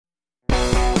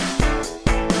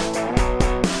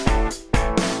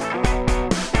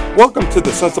Welcome to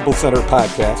the Sensible Center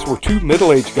podcast, where two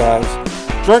middle-aged guys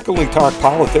drunkenly talk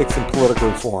politics and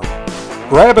political reform.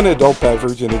 Grab an adult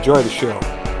beverage and enjoy the show.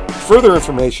 Further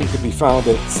information can be found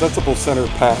at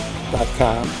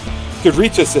sensiblecenterpack.com. You can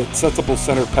reach us at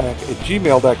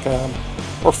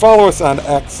sensiblecenterpack@gmail.com or follow us on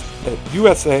X at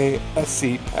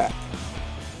USASCPack.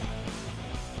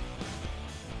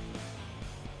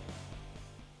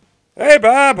 Hey,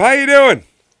 Bob, how you doing?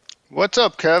 What's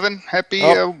up, Kevin? Happy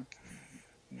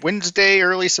Wednesday,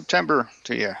 early September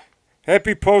to you.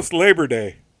 Happy post-Labor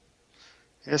Day.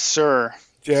 Yes, sir.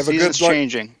 Did you have Season's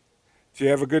changing. Did you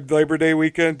have a good Labor Day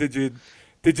weekend? Did you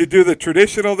do the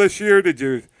traditional this year? Did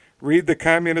you read the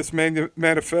Communist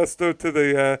Manifesto to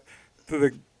the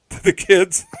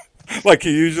kids like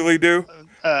you usually do?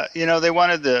 They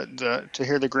wanted to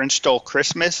hear the Grinch Stole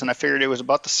Christmas, and I figured it was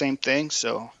about the same thing,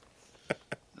 so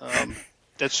we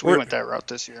went that route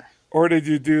this year. Or did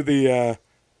you do the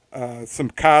some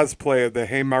cosplay of the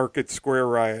Haymarket Square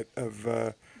riot of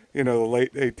the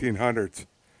late 1800s?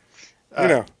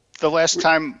 The last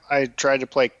time I tried to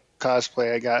play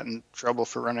cosplay, I got in trouble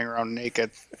for running around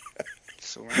naked.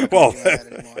 So we're not doing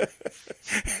that anymore.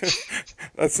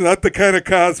 That's not the kind of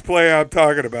cosplay I'm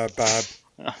talking about, Bob.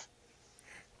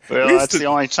 Well, that's the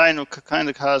only kind of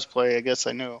cosplay I guess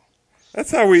I knew.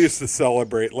 That's how we used to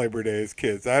celebrate Labor Day as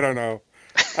kids. I don't know.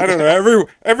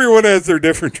 Everyone has their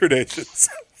different traditions.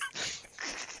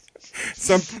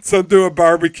 Some do a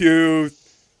barbecue.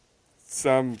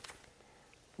 Some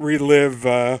relive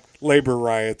labor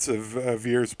riots of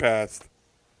years past.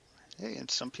 Hey, and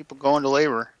some people go into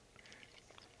labor.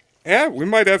 Yeah, we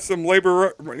might have some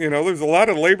labor. There's a lot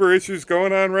of labor issues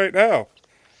going on right now.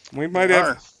 We might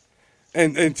have.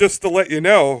 And just to let you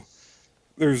know,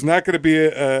 there's not going to be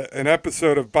an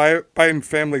episode of Biden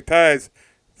Family Ties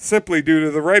simply due to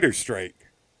the writers' strike.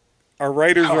 Our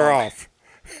writers are off.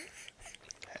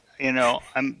 We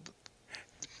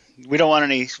don't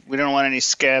want any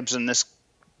scabs in this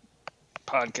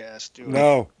podcast, do we?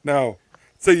 No.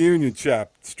 It's a union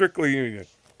shop, strictly union.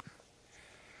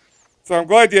 So I'm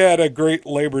glad you had a great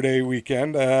Labor Day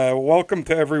weekend. Welcome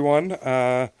to everyone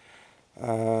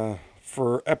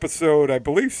for episode, I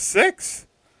believe, 6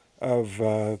 of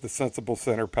the Sensible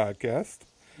Center podcast.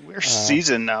 We're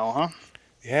seasoned now, huh?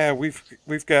 Yeah, we've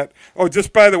got. Oh,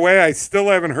 just by the way, I still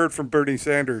haven't heard from Bernie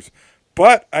Sanders,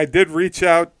 but I did reach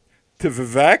out to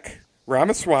Vivek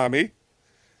Ramaswamy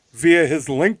via his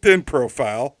LinkedIn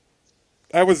profile.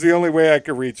 That was the only way I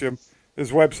could reach him.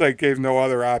 His website gave no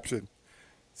other option,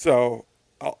 so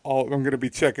I'm going to be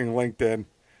checking LinkedIn,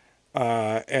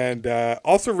 and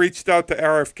also reached out to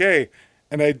RFK,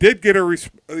 and I did get a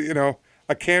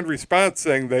canned response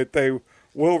saying that they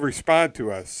will respond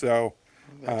to us. So.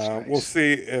 Nice. We'll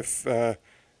see if, I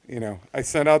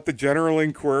sent out the general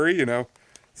inquiry,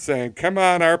 saying, come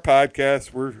on our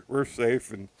podcast, we're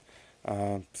safe. And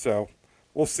so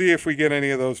we'll see if we get any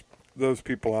of those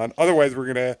people on. Otherwise,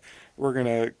 we're going to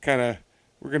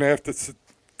have to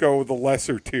go with the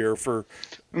lesser tier for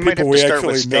people we actually know. We might have to start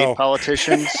with state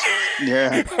politicians.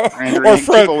 Yeah. or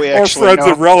friends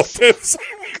and relatives.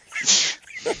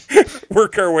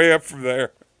 Work our way up from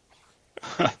there.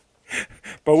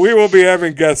 But we will be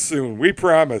having guests soon. We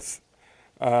promise.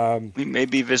 We may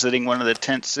be visiting one of the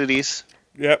tent cities.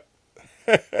 Yep.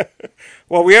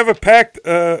 Well, we have a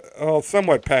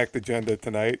somewhat packed agenda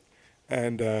tonight,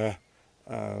 and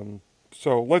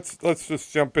so let's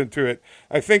just jump into it.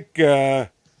 I think we're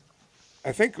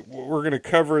going to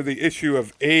cover the issue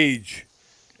of age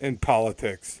in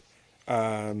politics.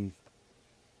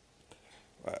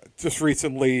 Just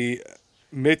recently,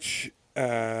 Mitch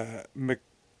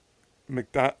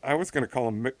I was going to call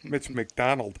him Mitch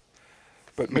McDonald,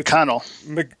 but McConnell.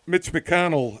 Mitch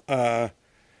McConnell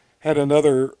had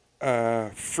another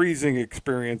freezing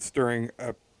experience during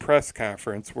a press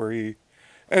conference where he,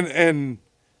 and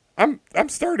I'm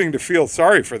starting to feel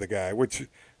sorry for the guy, which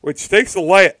takes a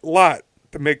lot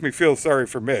to make me feel sorry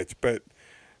for Mitch. But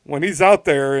when he's out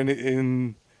there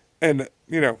and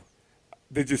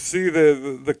did you see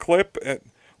the clip?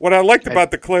 What I liked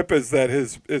about the clip is that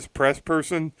his press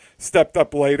person stepped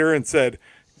up later and said,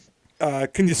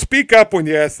 can you speak up when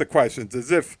you ask the questions,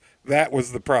 as if that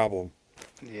was the problem.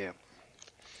 Yeah.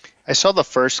 I saw the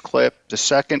first clip. The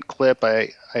second clip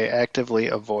I actively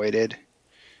avoided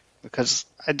because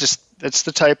it's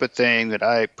the type of thing that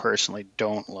I personally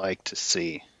don't like to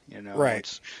see.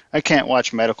 Right. I can't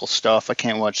watch medical stuff. I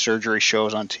can't watch surgery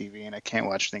shows on TV, and I can't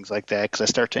watch things like that because I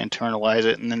start to internalize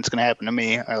it, and then it's going to happen to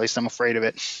me. Or at least I'm afraid of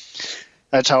it.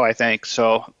 That's how I think.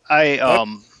 So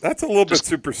that's a little bit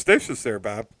superstitious there,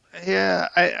 Bob. Yeah,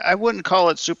 I wouldn't call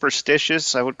it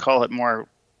superstitious. I would call it more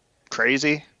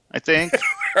crazy, I think.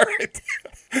 All right.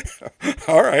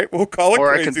 All right. We'll call it Or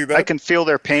crazy I then. can feel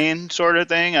their pain, sort of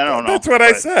thing. I don't know, That's what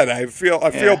I but said. I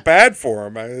feel yeah. bad for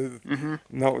him. Hmm.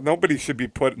 No, nobody should be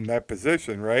put in that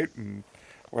position, right? And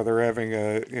where they're having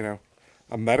a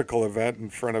medical event in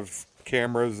front of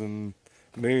cameras and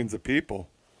millions of people.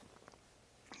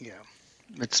 Yeah,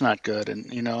 it's not good.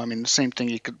 And I mean, the same thing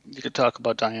you could talk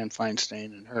about Dianne Feinstein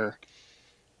and her.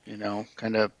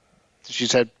 Kind of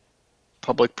she's had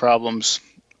public problems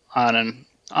on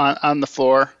the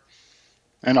floor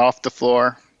and off the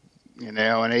floor.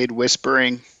 And aid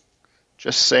whispering,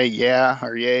 just say yeah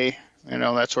or yay,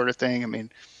 that sort of thing. I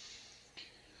mean,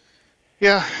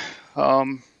 yeah,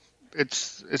 um,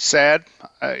 it's sad,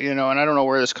 and I don't know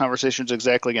where this conversation is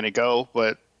exactly going to go,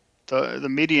 but the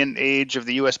median age of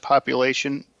the U.S.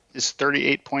 population is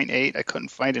 38.8. I couldn't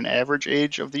find an average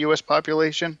age of the U.S.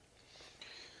 population.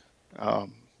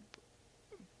 Um,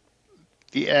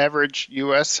 the average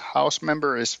U.S. House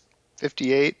member is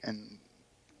 58, and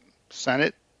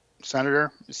Senate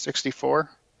senator is 64.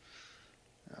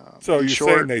 So In you're saying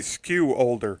short, they skew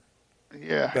older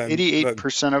yeah, than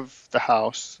 88% of the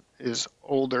House is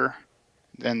older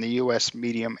than the U.S.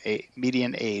 median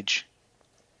age.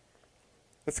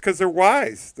 that's because they're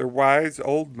wise. They're wise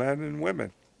old men and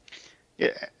women.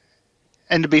 Yeah,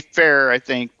 and to be fair, I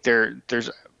think there's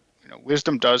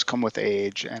wisdom does come with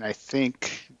age, and I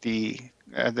think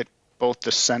that both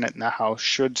the Senate and the House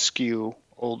should skew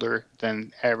older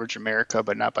than average America,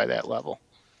 but not by that level.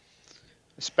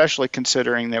 Especially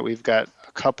considering that we've got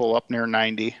a couple up near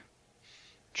 90,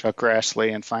 Chuck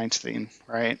Grassley and Feinstein,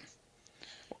 right?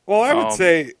 Well, I would Um,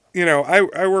 say,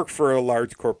 I work for a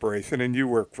large corporation and you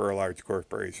work for a large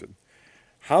corporation.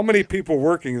 How many people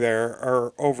working there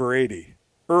are over 80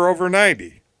 or over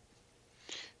 90?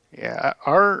 yeah,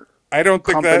 our I don't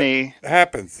think that company,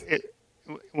 happens.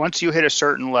 once you hit a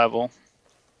certain level,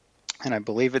 and I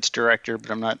believe it's director,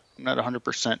 but I'm not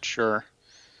 100% sure.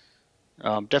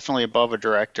 Definitely above a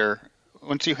director.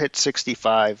 Once you hit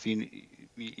 65, you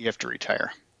have to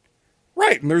retire.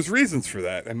 Right, and there's reasons for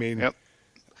that. I mean, Yep.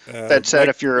 That said, like,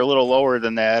 if you're a little lower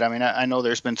than that, I mean, I know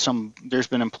there's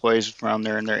been employees around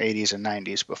there in their 80s and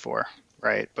 90s before,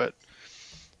 right? But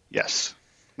yes,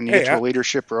 when you get hey, to a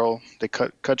leadership role, they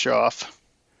cut you off.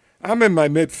 I'm in my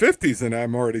mid 50s and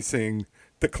I'm already seeing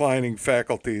declining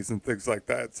faculties and things like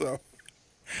that. So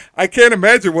I can't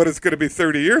imagine what it's going to be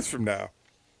 30 years from now.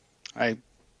 I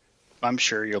I'm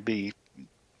sure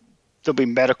there'll be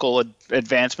medical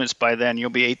advancements by then. You'll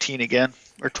be 18 again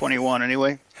or 21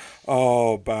 anyway.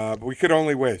 Oh, Bob, we could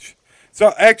only wish.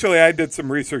 So actually, I did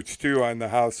some research too on the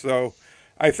house. So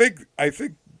I think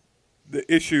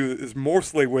the issue is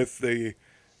mostly with the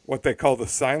what they call the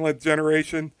silent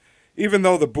generation. Even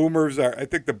though I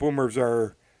think the boomers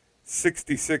are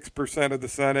 66% of the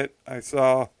Senate. I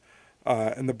saw,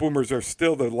 and the boomers are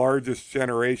still the largest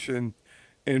generation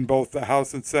in both the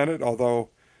House and Senate. Although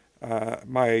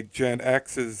my Gen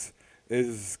X is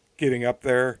getting up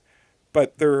there,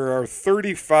 but there are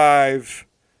 35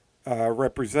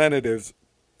 representatives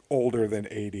older than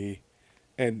 80,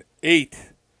 and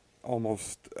eight,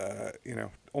 almost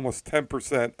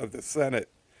 10% of the Senate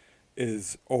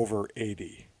is over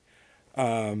 80.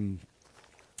 Um,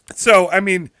 so I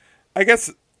mean, I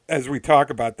guess as we talk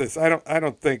about this, I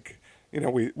don't think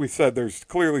we said there's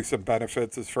clearly some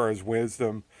benefits as far as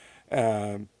wisdom,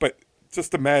 but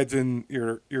just imagine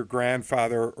your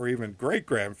grandfather or even great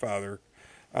grandfather,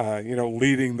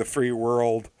 leading the free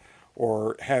world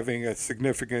or having a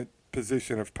significant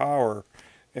position of power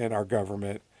in our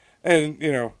government, and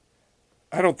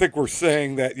I don't think we're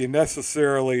saying that you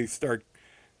necessarily start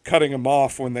cutting them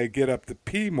off when they get up to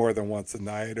pee more than once a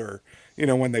night, or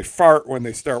when they fart when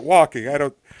they start walking. I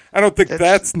don't think That's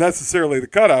that's necessarily the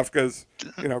cutoff because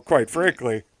quite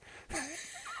frankly,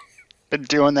 been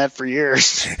doing that for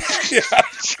years. yeah,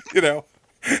 you know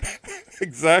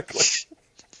exactly.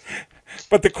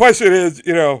 But the question is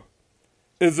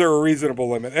there a reasonable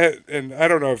limit? And I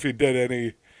don't know if you did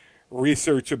any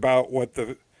research about what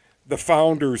the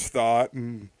founders thought,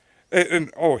 and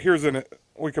oh,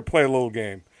 we could play a little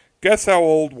game. Guess how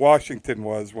old Washington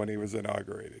was when he was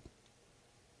inaugurated?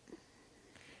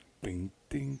 Ding,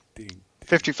 ding, ding,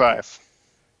 ding, ding. 55,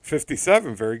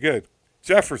 57. Very good.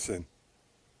 Jefferson.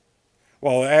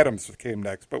 Well, Adams came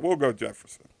next, but we'll go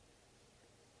Jefferson.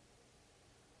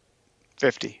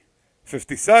 50,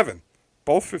 57.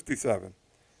 Both 57.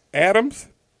 Adams,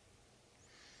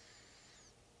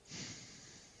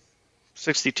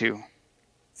 62.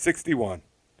 61.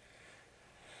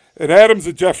 And Adams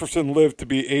and Jefferson lived to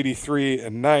be 83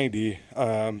 and 90.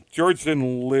 George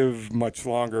didn't live much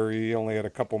longer. He only had a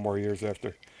couple more years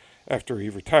after he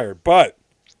retired. But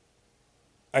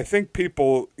I think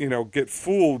people, get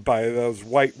fooled by those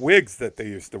white wigs that they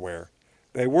used to wear.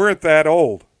 They weren't that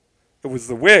old. It was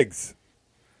the wigs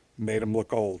made them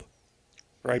look old.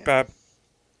 Right, Yeah. Bob?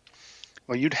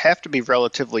 Well, you'd have to be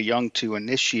relatively young to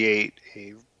initiate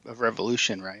a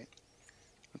revolution, right?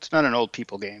 It's not an old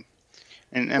people game.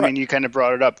 And I Right. mean, you kind of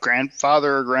brought it up,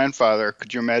 grandfather or grandfather.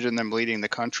 Could you imagine them leading the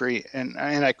country? And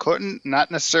I couldn't,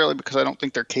 not necessarily because I don't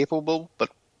think they're capable,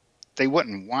 but they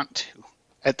wouldn't want to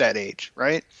at that age,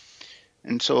 right?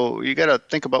 And so you got to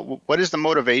think about what is the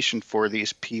motivation for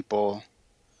these people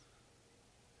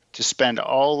to spend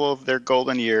all of their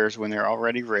golden years when they're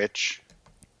already rich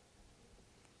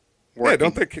Yeah,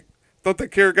 working. don't they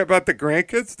care about the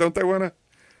grandkids? Don't they want to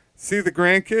see the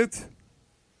grandkids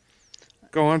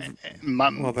go on?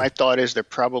 Well, My thought is they're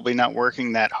probably not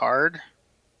working that hard,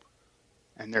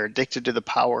 and they're addicted to the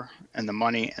power and the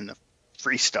money and the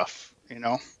free stuff, you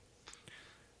know.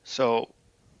 So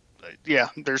yeah,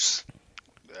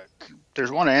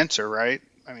 there's one answer, right?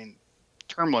 I mean,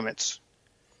 term limits.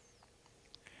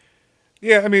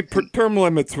 yeah, I mean, And term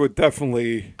limits would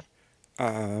definitely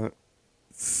uh,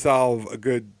 solve a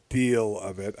good deal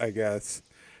of it, I guess,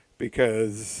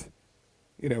 because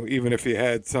even if you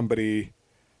had somebody,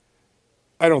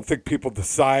 I don't think people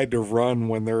decide to run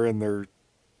when they're in their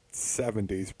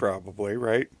 70s, probably,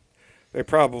 right? They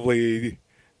probably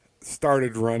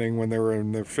started running when they were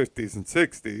in their 50s and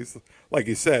 60s. Like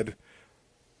you said,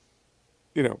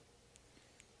 you know,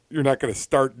 you're not going to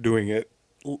start doing it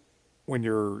when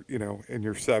you're, in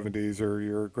your 70s or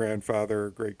your grandfather or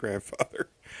great grandfather.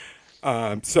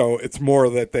 So it's more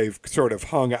that they've sort of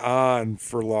hung on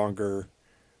for longer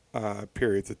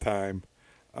periods of time.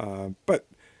 But,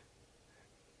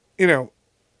 you know,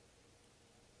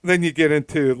 then you get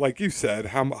into, like you said,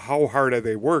 how hard are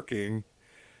they working?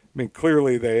 I mean,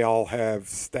 clearly they all have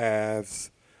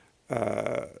staffs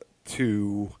uh,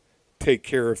 to take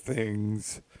care of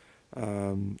things.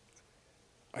 Um,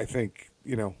 I think,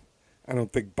 I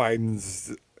don't think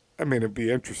Biden's. I mean, it'd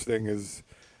be interesting as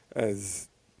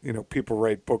people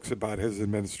write books about his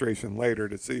administration later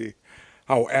to see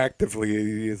how actively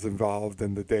he is involved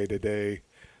in the day to day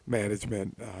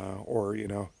management, or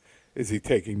is he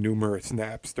taking numerous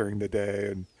naps during the day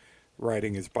and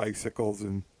riding his bicycles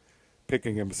and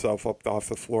picking himself up off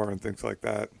the floor and things like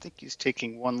that. I think he's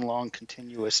taking one long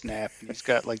continuous nap. And he's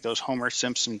got like those Homer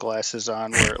Simpson glasses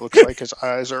on where it looks like his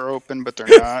eyes are open, but they're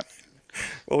not.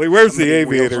 Well, he wears the Somebody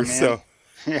wheels him aviators, in. so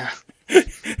Yeah.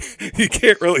 you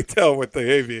can't really tell with the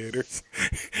aviators.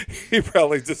 He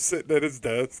probably just sitting at his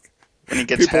desk. When he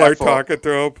gets People are talking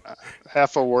to him.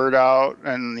 half a word out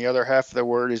and the other half of the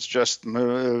word is just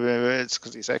it's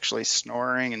because he's actually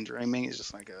snoring and dreaming. He's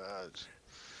just like,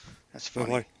 that's They're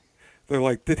funny.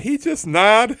 like, did he just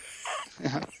nod?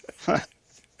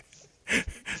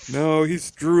 No,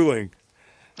 he's drooling.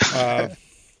 Uh,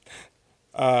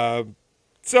 uh,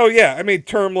 so yeah, I mean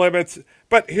term limits.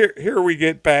 But here we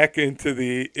get back into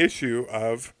the issue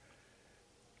of,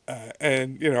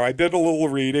 and I did a little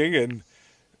reading, and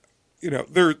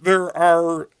there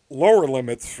are lower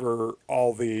limits for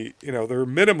all the there are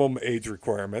minimum age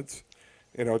requirements.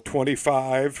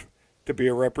 25 to be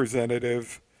a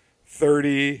representative,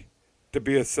 30 to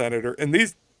be a senator, and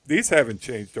these haven't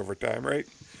changed over time, right?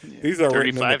 Yeah. These are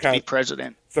written in the 35 to be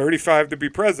president. 35 to be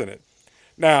president.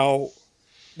 Now,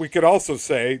 we could also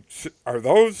say, are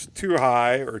those too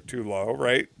high or too low,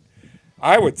 right?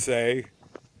 I would say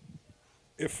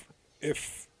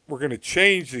if we're going to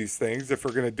change these things, if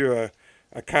we're going to do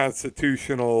a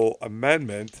constitutional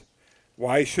amendment,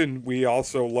 why shouldn't we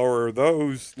also lower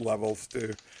those levels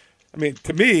to? I mean,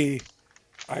 to me,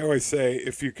 I always say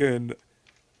if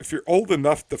you're old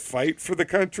enough to fight for the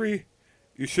country,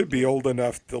 you should be old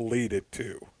enough to lead it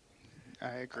too. I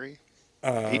agree.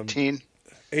 Um, 18.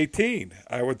 18,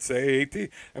 I would say 18.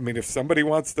 I mean, if somebody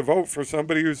wants to vote for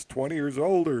somebody who's 20 years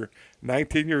old or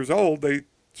 19 years old, they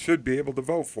should be able to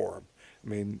vote for them. I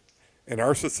mean, in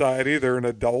our society, they're an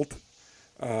adult.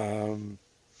 Um,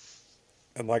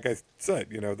 and like I said,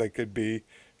 they could be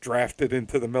drafted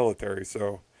into the military.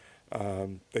 So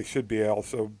they should be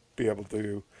also be able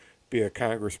to be a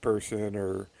congressperson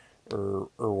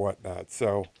or whatnot.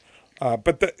 So,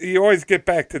 but you always get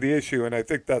back to the issue, and I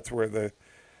think that's where the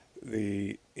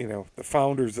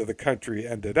founders of the country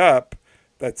ended up.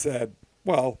 That said,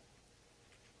 well,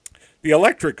 the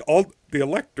electorate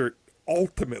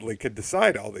ultimately could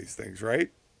decide all these things,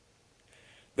 right?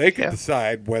 They could Yeah.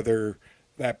 decide whether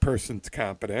that person's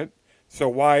competent. So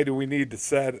why do we need to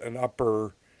set an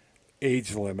upper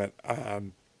age limit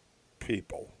on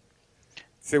people?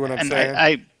 See what I'm And saying?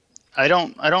 I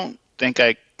don't think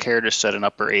I care to set an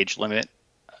upper age limit.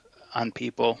 on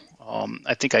people.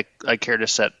 I think I care to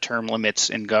set term limits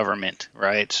in government,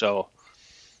 right? So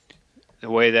the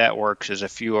way that works is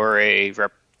if you are a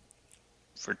rep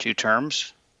for 2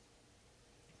 terms,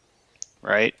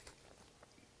 right?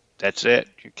 That's it.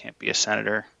 You can't be a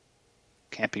senator,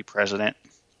 can't be president.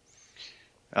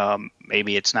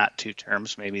 Maybe it's not 2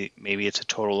 terms. Maybe it's a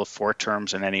total of 4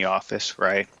 terms in any office,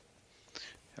 right?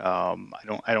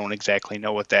 I don't exactly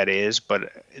know what that is,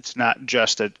 but it's not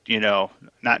just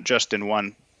not just in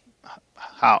one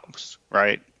house,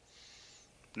 right?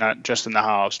 Not just in the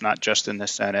House, not just in the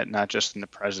Senate, not just in the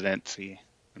presidency,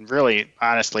 and really,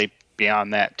 honestly,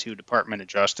 beyond that, too, Department of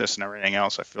Justice and everything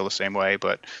else. I feel the same way,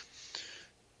 but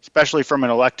especially from an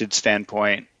elected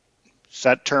standpoint,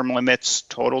 set term limits,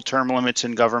 total term limits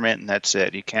in government, and that's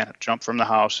it. You can't jump from the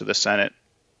House to the Senate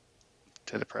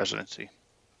to the presidency.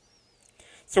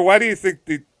 So why do you think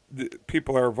the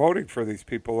people are voting for these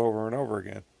people over and over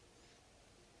again?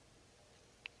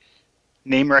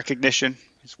 Name recognition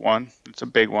is one. It's a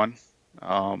big one.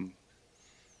 Um,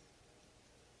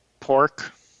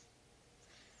 Pork,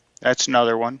 that's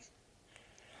another one.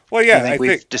 Well, I yeah, I think think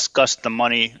we've discussed the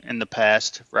money in the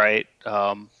past, right?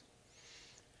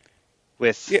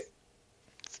 With yeah,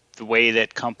 the way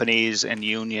that companies and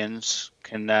unions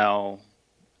can now,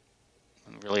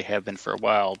 and really have been for a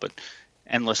while, but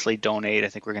endlessly donate. I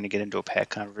think we're going to get into a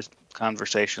pack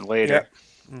conversation yeah. later,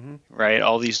 Hmm. right?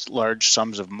 All these large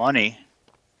sums of money,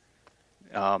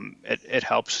 it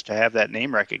helps to have that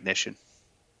name recognition.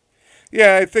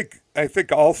 Yeah, I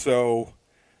think also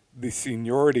the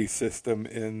seniority system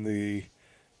in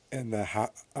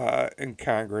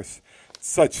Congress,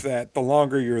 such that the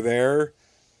longer you're there,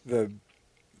 the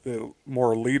the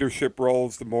more leadership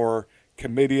roles, the more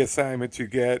committee assignments you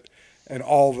get, and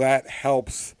all that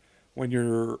helps when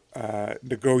you're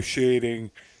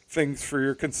negotiating things for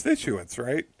your constituents,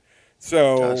 right?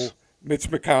 It So does. Mitch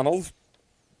McConnell's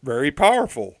very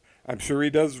powerful. I'm sure he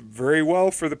does very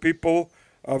well for the people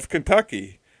of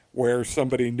Kentucky, where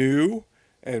somebody new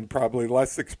and probably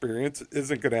less experienced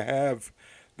isn't going to have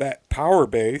that power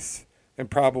base and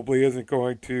probably isn't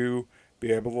going to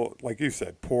be able to, like you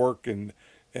said, pork and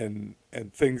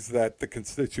things that the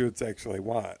constituents actually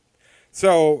want.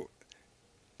 So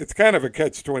it's kind of a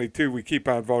catch 22. We keep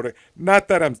on voting. Not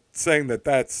that I'm saying that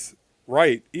that's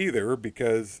right either,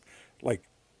 because, like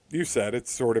you said,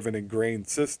 it's sort of an ingrained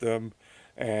system,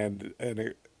 and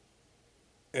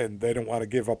they don't want to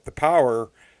give up the power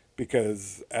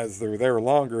because as they're there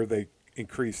longer, they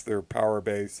increase their power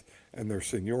base and their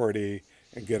seniority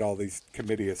and get all these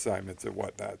committee assignments and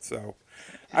whatnot. So,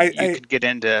 You I could get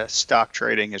into stock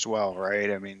trading as well,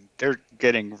 right? I mean, they're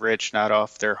getting rich not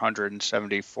off their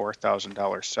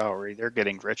 $174,000 salary. They're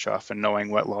getting rich off of knowing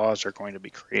what laws are going to be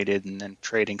created and then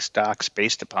trading stocks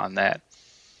based upon that.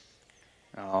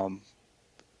 Um,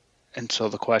 and so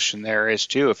the question there is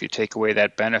too, if you take away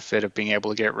that benefit of being able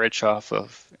to get rich off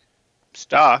of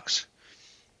stocks,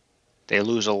 they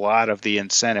lose a lot of the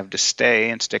incentive to stay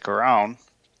and stick around.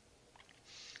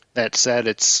 That said,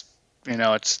 you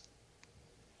know, it's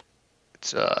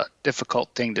a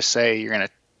difficult thing to say. You're going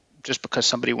to just because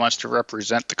somebody wants to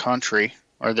represent the country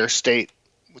or their state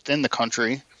within the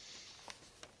country,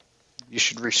 you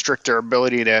should restrict their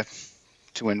ability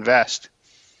to invest.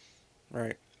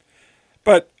 right.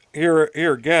 But here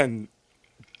again,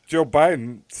 Joe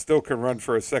Biden still can run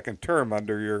for a second term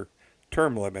under your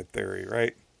term limit theory,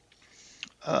 right?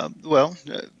 Well,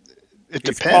 it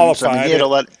He's depends. I mean, qualified.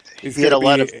 He's he going had to a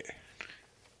lot of be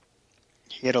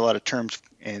terms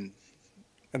in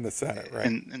the Senate,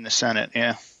 right? in the Senate.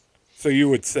 Yeah, So you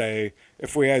would say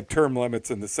if we had term limits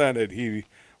in the Senate, he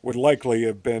would likely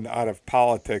have been out of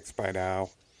politics by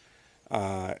now,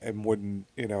 and wouldn't,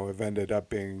 have ended up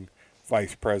being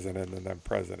vice president and then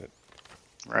president.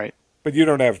 right. But you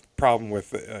don't have a problem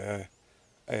with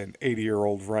an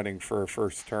 80-year-old running for a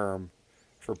first term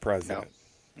for No, president.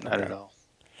 not at Okay. all.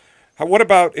 What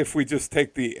about if we just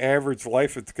take the average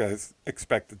life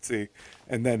expectancy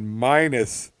and then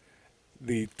minus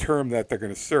the term that they're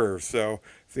going to serve? So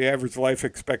if the average life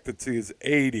expectancy is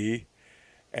 80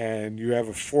 and you have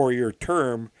a 4-year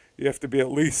term, you have to be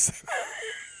at least,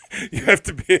 you have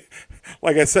to be,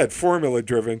 like I said, formula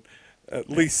driven, at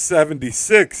least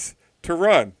 76 to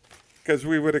run, because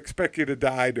we would expect you to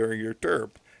die during your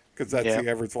term, because that's Yeah. the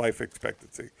average life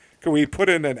expectancy. Can we put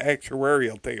in an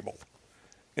actuarial table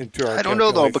into our I don't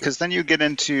know though, calculation? because then you get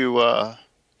into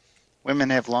women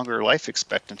have longer life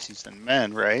expectancies than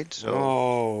men, right? So,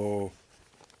 Oh,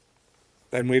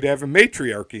 then we'd have a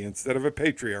matriarchy instead of a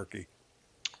patriarchy.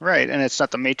 right, and it's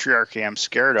not the matriarchy I'm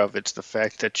scared of. It's the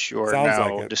fact that you're Sounds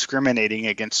like now it. discriminating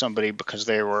against somebody because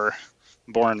they were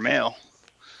born male.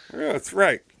 Yeah, that's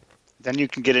right. Then you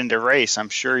can get into race. I'm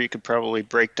sure you could probably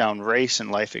break down race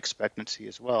and life expectancy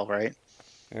as well, right?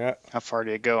 Yeah. How far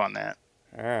do you go on that?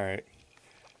 All right.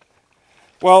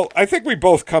 Well, I think we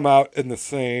both come out in the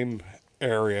same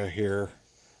area here.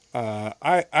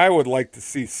 I would like to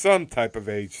see some type of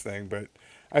age thing, but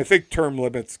I think term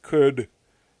limits could.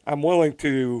 I'm willing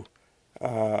to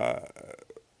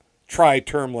try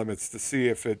term limits to see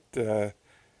if it.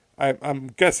 I'm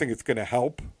guessing it's going to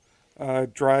help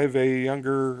drive a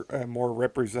younger, more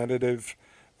representative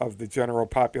of the general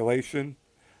population,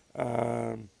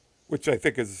 which I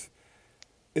think is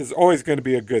always going to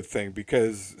be a good thing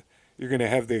because you're going to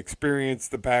have the experience,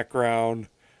 the background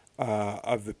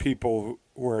of the people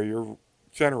where you're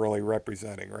generally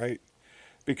representing, right?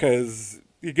 Because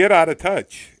you get out of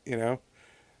touch, you know.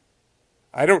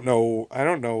 I don't know. I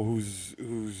don't know who's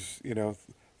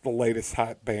the latest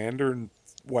hot band or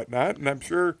whatnot, and I'm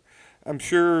sure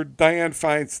Dianne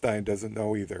Feinstein doesn't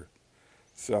know either.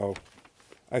 So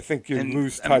I think you And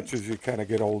lose I mean, touch as you kind of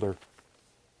get older.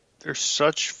 there's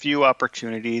such few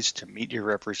opportunities to meet your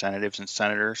representatives and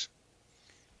senators,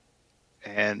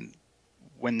 and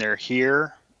when they're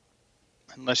here,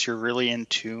 unless you're really in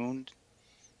tune,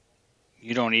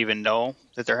 you don't even know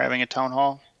that they're having a town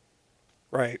hall.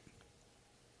 Right.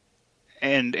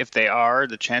 And if they are,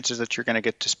 the chances that you're going to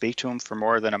get to speak to them for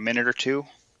more than a minute or two,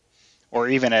 or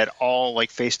even at all,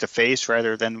 like face to face,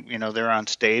 rather than they're on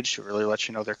stage to really let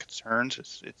you know their concerns,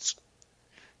 it's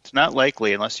not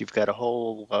likely unless you've got a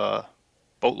whole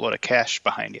boatload of cash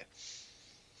behind you.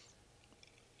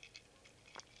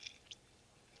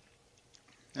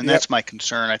 And Yep. that's my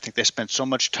concern. I think they spend so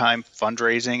much time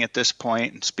fundraising at this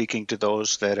point and speaking to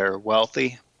those that are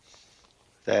wealthy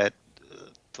that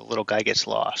the little guy gets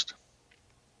lost.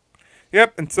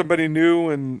 Yep. And somebody new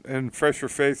and fresher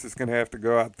face is going to have to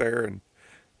go out there and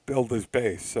build his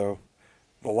base. So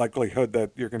the likelihood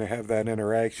that you're going to have that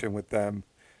interaction with them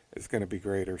is going to be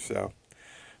greater. So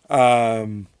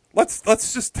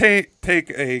let's just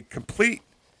take a complete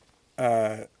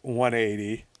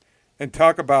 180 and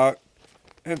talk about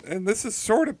and this is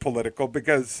sort of political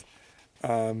because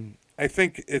I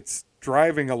think it's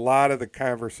driving a lot of the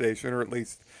conversation, or at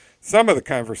least some of the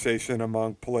conversation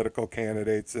among political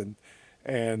candidates and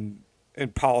in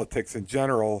politics in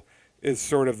general, is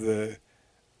sort of the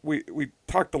we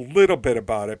talked a little bit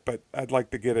about it, but I'd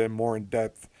like to get in more in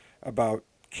depth about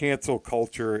cancel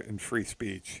culture and free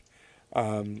speech.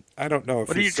 I don't know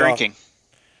if What are you you saw. drinking?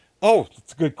 Oh,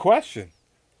 that's a good question.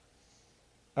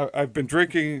 I've been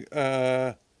drinking.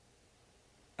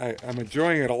 I'm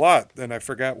enjoying it a lot. Then I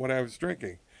forgot what I was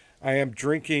drinking. I am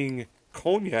drinking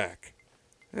cognac.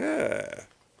 Yeah,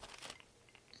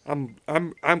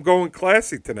 I'm going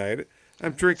classy tonight.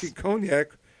 I'm drinking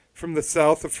cognac from the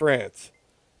south of France.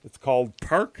 It's called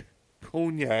Parc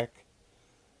Cognac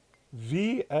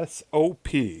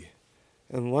VSOP,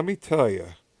 and let me tell you,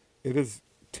 it is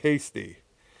tasty.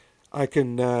 I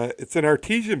can. It's an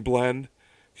artesian blend.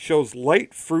 Shows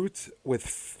light fruits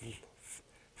with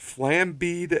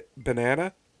flambéed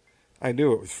banana. I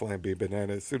knew it was flambéed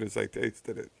banana as soon as I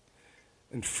tasted it,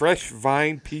 and fresh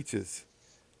vine peaches.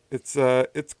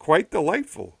 It's quite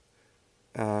delightful.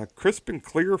 Crisp and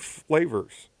clear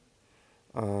flavors.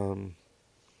 Um,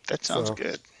 That sounds so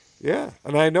good. yeah,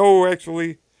 and I know who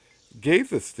actually gave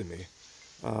this to me.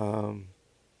 Um,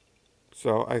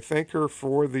 so I thank her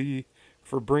for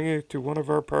bringing it to one of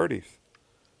our parties.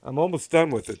 I'm almost done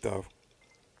with it though.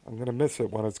 I'm gonna miss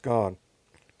it when it's gone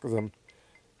because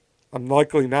I'm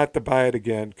likely not to buy it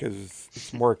again because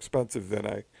it's more expensive than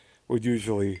I would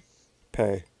usually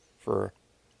pay for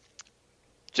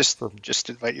Just for. just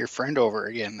invite your friend over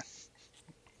again.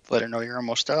 Let her know you're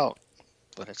almost out.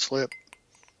 Let it slip.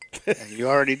 And you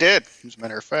already did, as a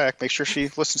matter of fact. Make sure she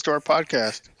listens to our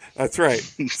podcast. That's right.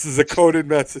 This is a coded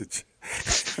message.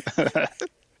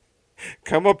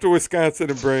 Come up to Wisconsin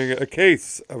and bring a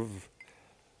case of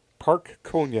Park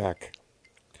Cognac.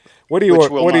 What do you Which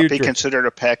will What do not you be drink? considered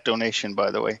a pack donation, by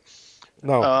the way.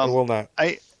 No, it Um, will not.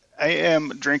 I I am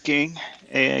drinking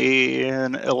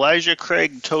an Elijah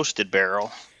Craig toasted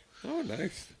barrel. Oh,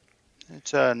 nice.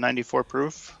 It's 94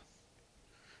 proof.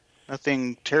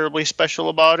 Nothing terribly special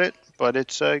about it, but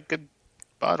it's a good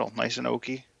bottle. Nice and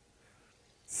oaky.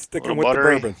 A little Sticking with the buttery.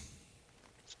 bourbon.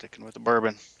 Sticking with the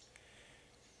bourbon.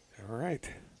 All right.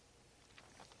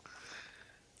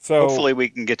 So, Hopefully we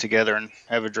can get together and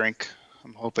have a drink.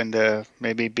 I'm hoping to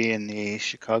maybe be in the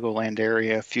Chicagoland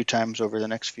area a few times over the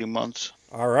next few months.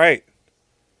 all right.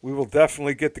 We will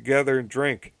definitely get together and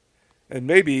drink. And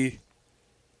maybe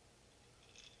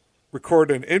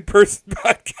record an in person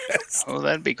podcast. Oh,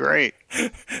 that'd be great.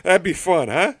 That'd be fun,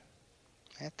 huh?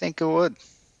 I think it would.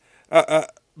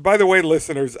 By the way,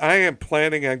 listeners, I am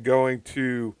planning on going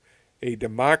to a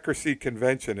democracy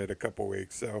convention in a couple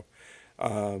weeks. So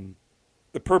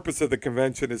the purpose of the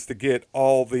convention is to get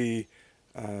all the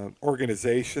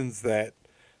organizations that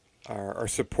are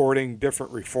supporting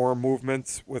different reform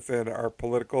movements within our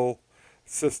political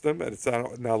system, and it's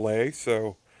out in LA,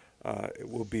 so it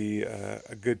will be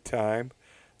a good time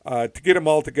to get them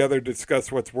all together,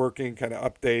 discuss what's working, kind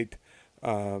of update.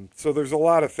 So there's a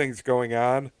lot of things going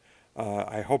on.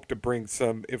 I hope to bring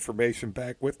some information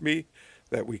back with me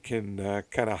that we can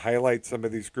kind of highlight some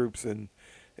of these groups in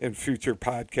future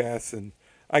podcasts. And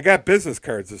I got business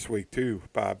cards this week too,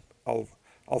 Bob.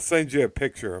 I'll send you a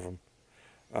picture of them.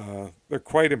 They're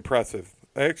quite impressive.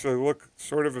 They actually look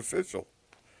sort of official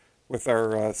with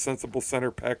our Sensible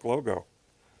Center Pack logo.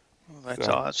 Well, that's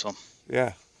So awesome.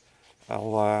 yeah,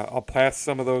 I'll pass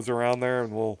some of those around there,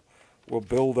 and we'll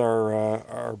build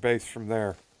our base from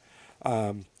there.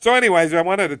 So, anyways, I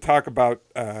wanted to talk about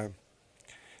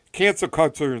cancel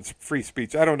culture and free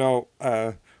speech. I don't know.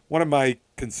 One of my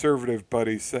conservative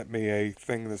buddies sent me a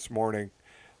thing this morning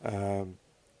um,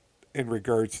 in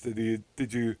regards to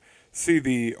did you see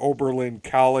the Oberlin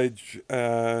College?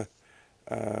 I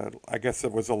guess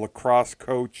it was a lacrosse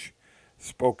coach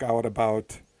spoke out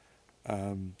about,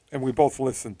 and we both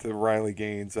listened to Riley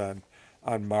Gaines on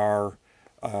Mar,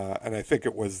 and I think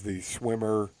it was the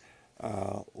swimmer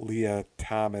Leah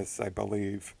Thomas, I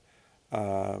believe,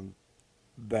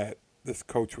 that this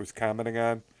coach was commenting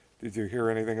on. Did you hear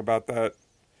anything about that?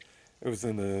 It was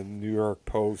in the New York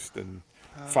Post and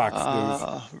Fox News.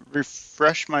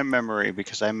 Refresh my memory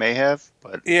because I may have,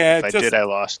 but Yeah, if I did, I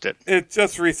lost it. it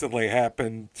just recently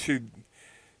happened.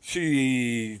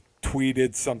 She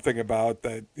tweeted something about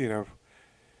that,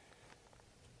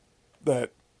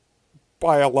 that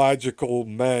biological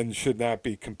men should not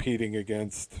be competing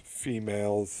against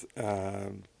females,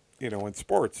 in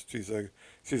sports.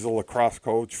 She's a lacrosse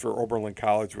coach for Oberlin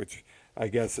College, which I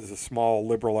guess is a small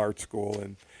liberal arts school,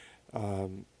 and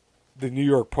the New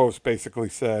York Post basically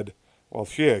said, well,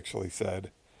 she actually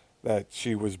said that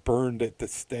she was burned at the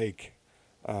stake.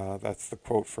 That's the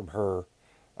quote from her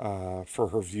for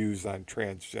her views on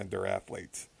transgender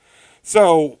athletes.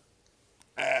 So,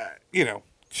 you know,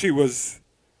 she was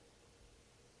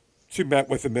she met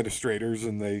with administrators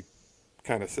and they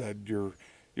kind of said your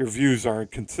views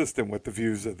aren't consistent with the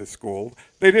views of the school.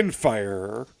 They didn't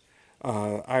fire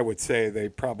her. I would say they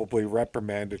probably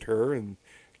reprimanded her and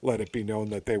let it be known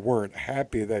that they weren't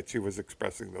happy that she was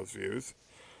expressing those views.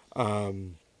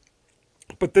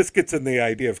 But this gets in the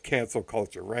idea of cancel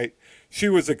culture, right? She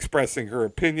was expressing her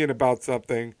opinion about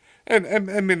something, and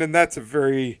I mean, and that's a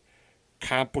very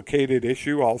complicated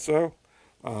issue. Also,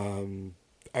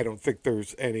 I don't think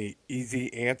there's any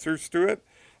easy answers to it.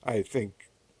 I think,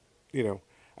 you know,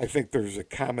 I think there's a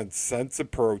common sense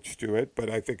approach to it, but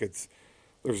I think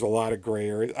there's a lot of gray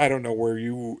areas. I don't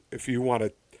know if you want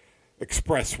to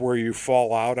express where you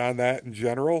fall out on that in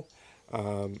general.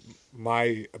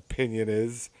 My opinion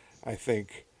is, I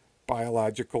think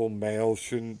biological males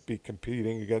shouldn't be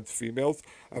competing against females.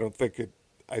 I don't think it.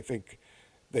 I think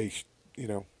you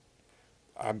know,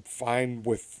 I'm fine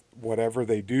with whatever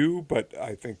they do, but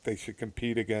I think they should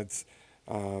compete against.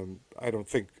 I don't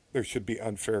think there should be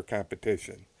unfair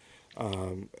competition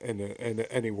in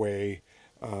any way,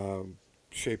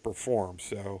 shape, or form.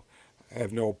 So I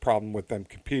have no problem with them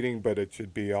competing, but it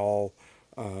should be all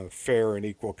fair and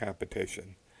equal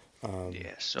competition. Um,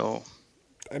 Yeah. So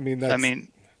I mean, I mean,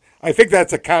 I think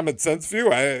that's a common sense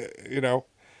view.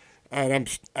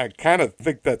 And I kind of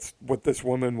think that's what this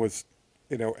woman was,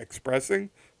 expressing.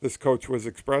 This coach was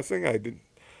expressing. I didn't,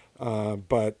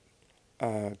 but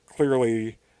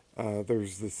clearly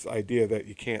there's this idea that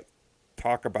you can't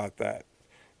talk about that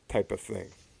type of thing.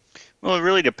 well, it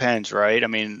really depends, right? I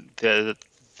mean,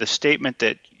 the statement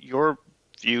that your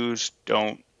views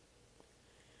don't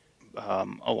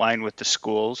align with the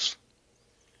school's,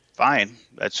 fine.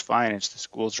 That's fine. It's the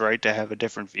school's right to have a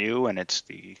different view, and it's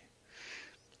the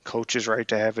coach's right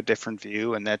to have a different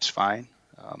view, and that's fine.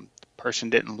 The person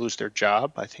didn't lose their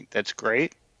job. I think that's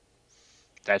great.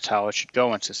 That's how it should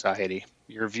go in society.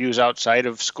 Your views outside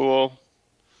of school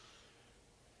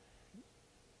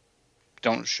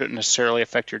don't shouldn't necessarily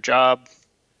affect your job.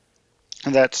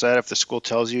 And that said, if the school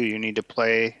tells you you need to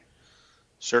play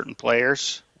certain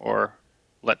players or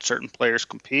let certain players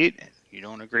compete, and you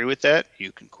don't agree with that,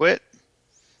 you can quit.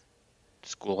 The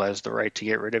school has the right to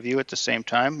get rid of you at the same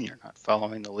time. You're not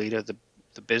following the lead of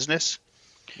the business.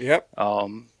 Yep.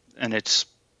 And it's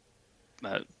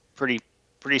uh,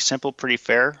 pretty simple, pretty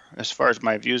fair. As far as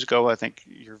my views go, I think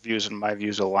your views and my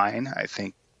views align. I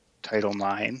think Title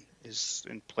IX is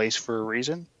in place for a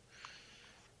reason.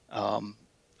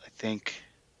 I think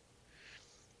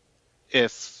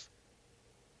if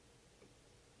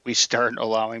we start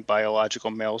allowing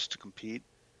biological males to compete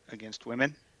against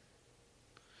women,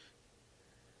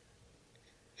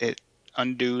 it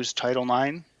undoes Title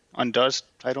IX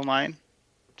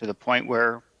to the point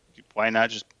where why not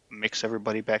just mix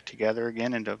everybody back together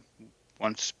again into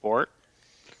one sport?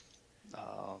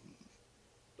 Um,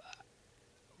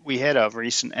 we had a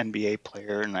recent NBA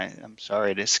player, and I'm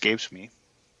sorry it escapes me,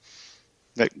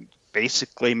 that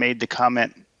basically made the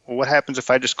comment, well, what happens if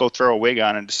I just go throw a wig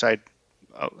on and decide,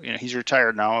 oh, he's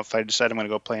retired now. If I decide I'm going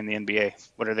to go play in the NBA,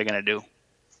 what are they going to do?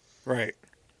 Right.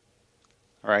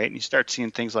 Right? And you start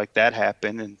seeing things like that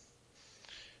happen, and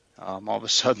all of a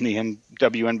sudden the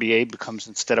WNBA becomes,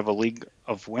 instead of a league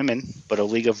of women, but a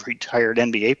league of retired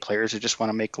NBA players who just want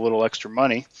to make a little extra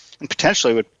money, and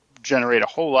potentially would generate a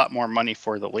whole lot more money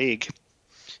for the league,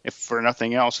 if for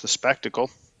nothing else, the spectacle.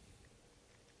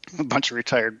 A bunch of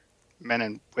retired men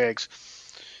in wigs.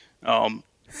 Um,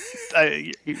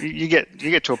 you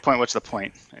get to a point. What's the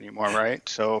point anymore, right?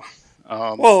 So,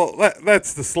 Well,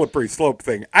 that's the slippery slope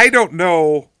thing. I don't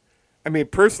know. I mean,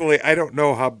 personally, I don't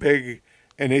know how big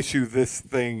an issue this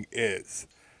thing is.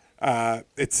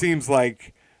 It seems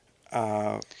like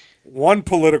one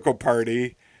political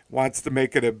party wants to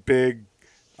make it a big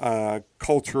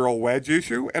cultural wedge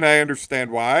issue, and I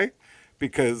understand why,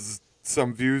 because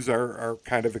some views are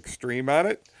kind of extreme on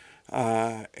it,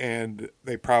 and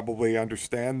they probably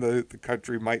understand the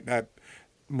country might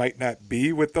not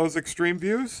be with those extreme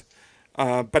views.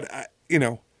 But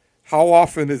how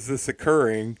often is this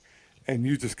occurring? And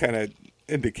you just kind of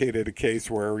indicated a case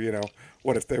where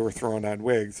what if they were throwing on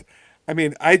wigs? I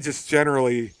mean, I just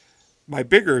generally my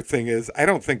bigger thing is I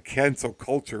don't think cancel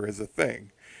culture is a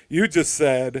thing. You just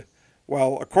said,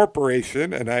 well, a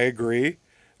corporation, and I agree,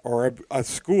 or a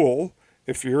school,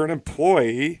 if you're an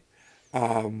employee,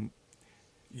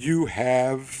 you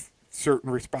have certain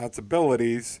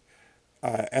responsibilities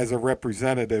as a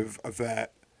representative of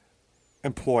that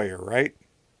employer, right?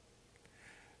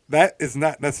 That is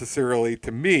not necessarily,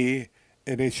 to me,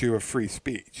 an issue of free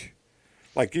speech.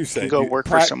 Like you you can said, go work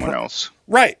for someone else.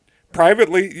 right.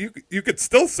 Privately, you could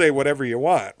still say whatever you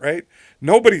want, right?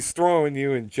 Nobody's throwing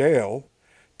you in jail.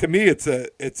 To me, it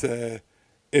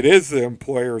is the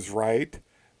employer's right,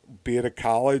 be it a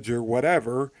college or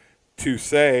whatever, to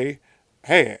say,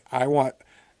 hey,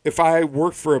 if I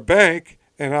worked for a bank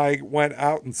and I went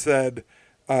out and said,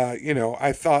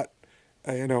 I thought,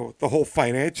 the whole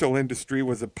financial industry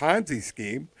was a Ponzi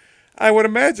scheme, I would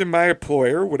imagine my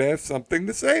employer would have something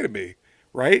to say to me,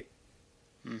 right?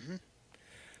 Hmm.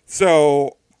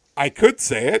 So I could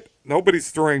say it. Nobody's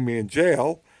throwing me in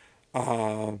jail.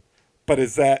 But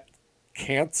is that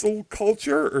cancel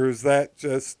culture, or is that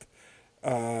just,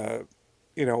 uh,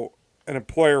 an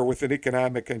employer with an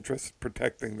economic interest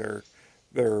protecting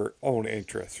their own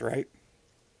interests, right?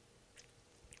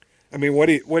 I mean, what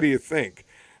do you think?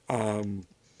 Um,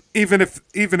 even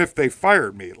if they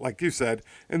fired me, like you said,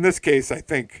 in this case, I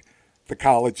think the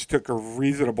college took a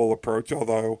reasonable approach.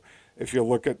 Although, if you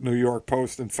look at New York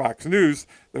Post and Fox News,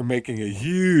 they're making a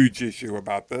huge issue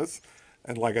about this.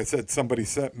 And like I said, somebody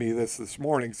sent me this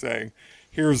morning saying,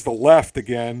 "Here's the left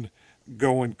again,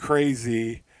 going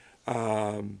crazy."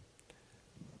 Um,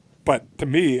 but to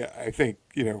me, I think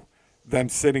them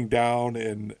sitting down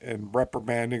and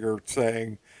reprimanding or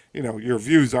saying, your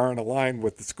views aren't aligned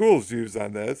with the school's views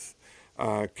on this.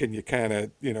 Can you kind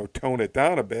of tone it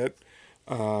down a bit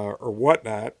or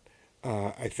whatnot?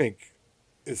 I think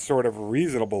is sort of a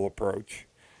reasonable approach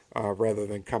rather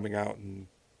than coming out and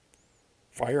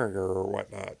firing her or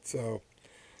whatnot. So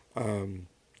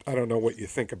I don't know what you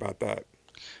think about that.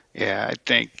 Yeah, I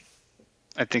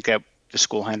think that the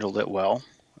school handled it well.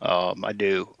 I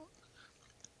do.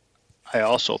 I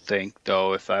also think,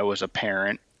 though, if I was a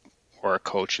parent or a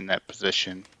coach in that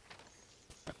position,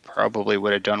 I probably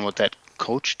would have done what that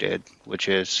coach did, which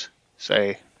is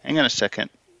say, hang on a second,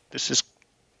 this is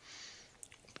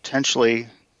potentially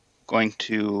going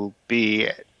to be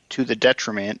to the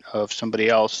detriment of somebody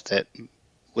else that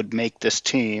would make this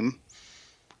team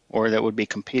or that would be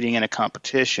competing in a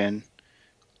competition,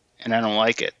 and I don't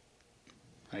like it.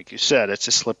 Like you said, it's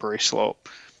a slippery slope.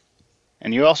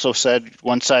 And you also said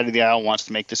one side of the aisle wants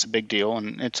to make this a big deal,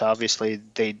 and it's obviously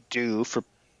they do for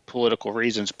political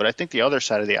reasons, but I think the other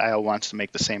side of the aisle wants to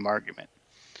make the same argument.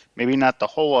 Maybe not the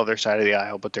whole other side of the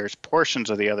aisle, but there's portions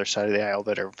of the other side of the aisle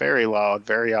that are very loud,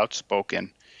 very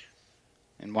outspoken,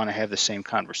 and want to have the same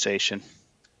conversation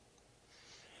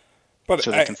But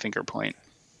so they I can finger point.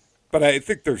 but I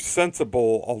think they're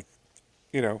sensible.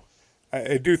 You know,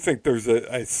 I do think there's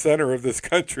a center of this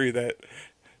country that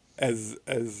as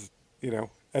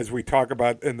as we talk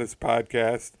about in this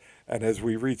podcast, and as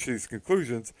we reach these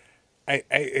conclusions, I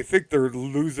think they're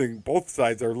losing. Both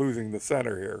sides are losing the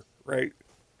center here, right?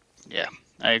 Yeah,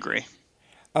 I agree.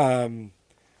 And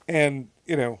In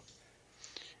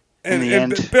the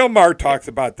and end, Bill Maher talks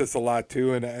about this a lot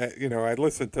too. And I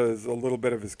listened to a little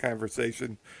bit of his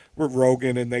conversation with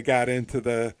Rogan, and they got into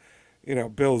the,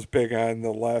 Bill's big on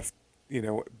the left,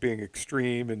 being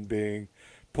extreme and being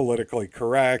politically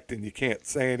correct, and you can't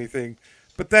say anything.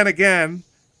 But then again,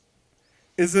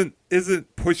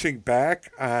 isn't pushing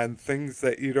back on things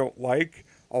that you don't like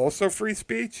also free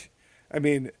speech? I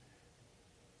mean,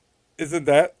 isn't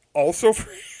that also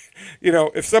free?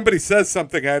 If somebody says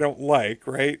something I don't like,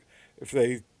 right? If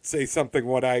they say something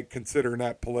what I consider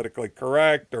not politically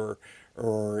correct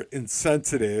or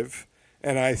insensitive,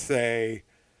 and I say,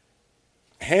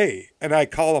 "Hey," and I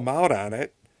call them out on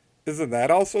it, isn't that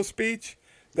also speech?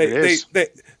 it is.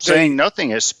 Saying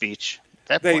nothing is speech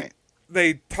at that they point.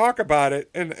 they talk about it,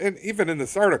 and even in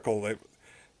this article,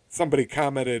 somebody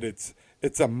commented it's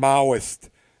a Maoist,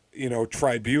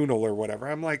 tribunal or whatever.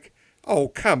 I'm like, oh,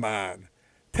 come on,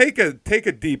 take a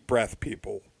deep breath,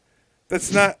 people.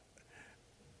 That's not,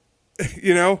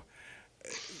 you know,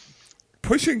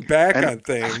 pushing back on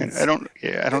things. I don't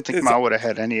think is Mao would have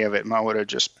had any of it. Mao would have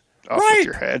just off right. with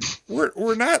your head.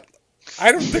 We're not.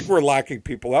 I don't think we're locking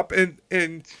people up, and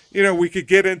we could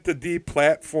get into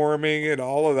deplatforming and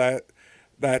all of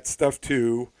that stuff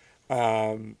too,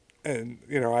 and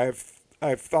I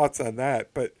have thoughts on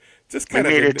that, but just kind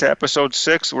we of made it to episode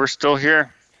 6. We're still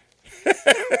here.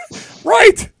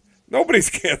 Right. Nobody's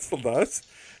canceled us.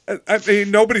 I mean,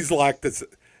 nobody's locked us.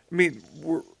 I mean,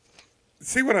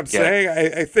 see what I'm saying?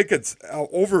 I think it's an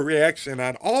overreaction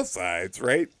on all sides,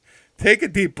 right? Take a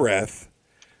deep breath.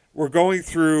 We're going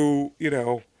through,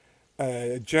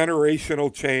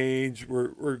 generational change.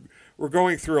 We're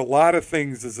going through a lot of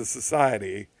things as a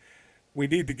society. We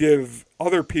need to give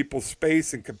other people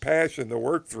space and compassion to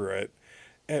work through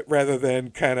it, rather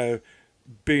than kind of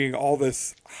being all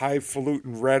this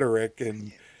highfalutin rhetoric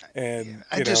and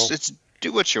it's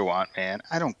do what you want, man.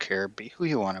 I don't care. Be who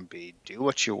you want to be. Do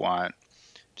what you want.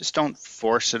 Just don't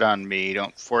force it on me.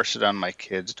 Don't force it on my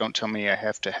kids. Don't tell me I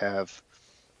have to have,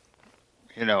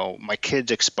 my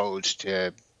kids exposed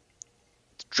to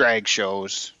drag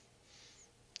shows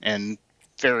and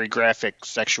very graphic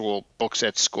sexual books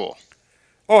at school.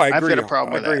 Oh, I agree. I've got a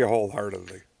problem with that. I agree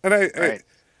wholeheartedly. And right.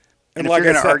 And if like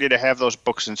you're going to argue to have those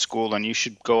books in school, then you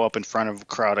should go up in front of a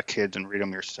crowd of kids and read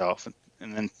them yourself,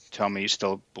 and then tell me you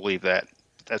still believe that.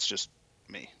 That's just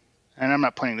me. And I'm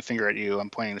not pointing the finger at you. I'm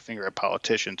pointing the finger at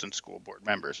politicians and school board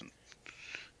members, and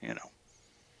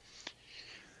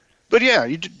But yeah,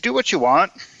 you do what you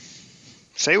want,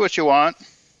 say what you want,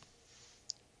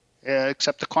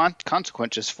 accept the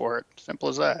consequences for it. Simple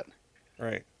as that.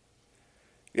 Right.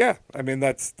 Yeah, I mean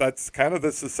that's kind of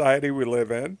the society we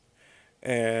live in.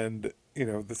 And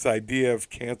this idea of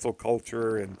cancel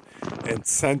culture and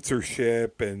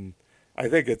censorship, and I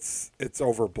think it's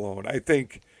overblown. I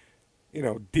think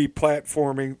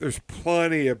deplatforming. There's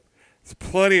plenty of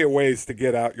ways to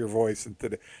get out your voice, and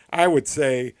today I would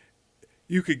say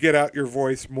you could get out your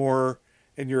voice more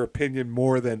and your opinion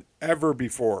more than ever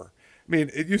before. I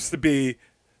mean, it used to be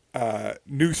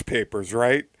newspapers,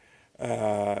 right?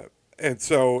 And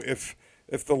so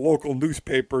if the local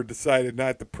newspaper decided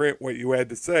not to print what you had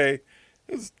to say,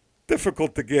 it was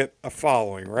difficult to get a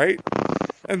following, right?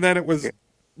 And then it was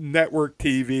network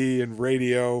TV and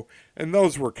radio, and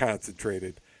those were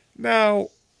concentrated. Now,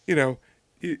 you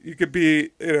could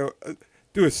be,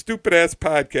 do a stupid ass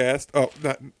podcast. Oh,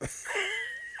 not,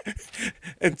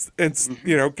 and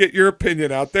get your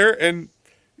opinion out there, and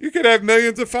you could have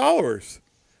millions of followers.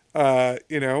 And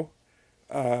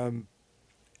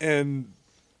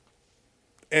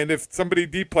if somebody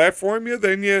deplatform you,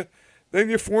 then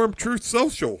you form Truth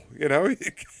Social.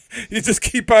 You just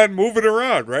keep on moving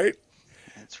around, right?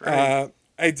 That's right.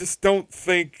 I just don't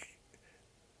think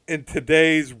in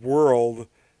today's world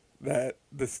that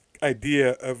this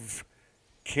idea of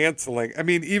canceling. I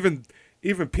mean, even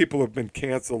people have been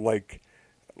canceled, like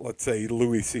let's say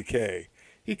Louis C.K.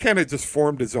 He kind of just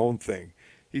formed his own thing.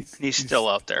 He's still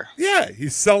out there. Yeah,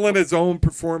 he's selling his own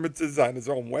performances on his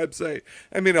own website.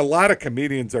 I mean, a lot of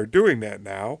comedians are doing that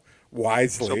now,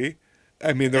 wisely.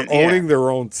 I mean, they're owning their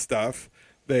own stuff.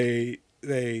 They're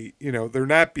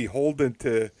not beholden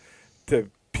to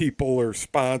people or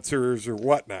sponsors or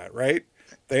whatnot, right?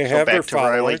 They have their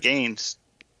followers. Riley Gaines,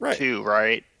 too,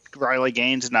 right? Riley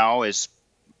Gaines now is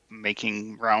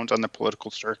making rounds on the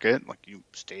political circuit. Like you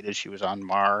stated, she was on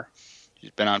Mar.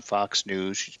 She's been on Fox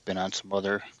News. She's been on some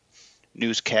other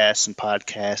newscasts and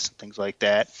podcasts and things like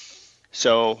that.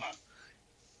 So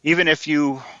even if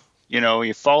you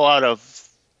fall out of,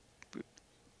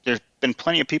 there's been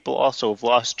plenty of people also who've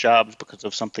lost jobs because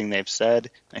of something they've said.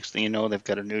 Next thing you know, they've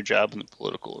got a new job in the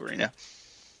political arena.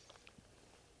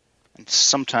 And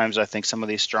sometimes I think some of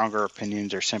these stronger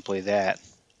opinions are simply that,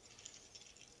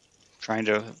 trying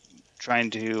to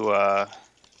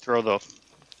throw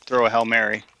a Hail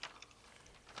Mary.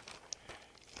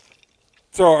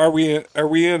 So are we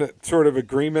in a sort of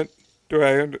agreement?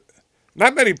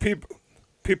 Not many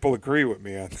people agree with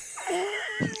me on.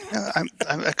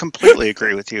 I completely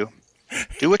agree with you.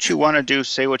 Do what you want to do,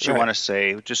 say what you Right. want to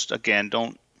say. Just again,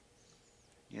 don't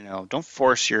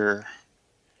force your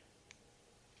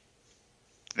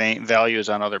values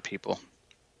on other people,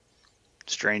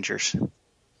 strangers,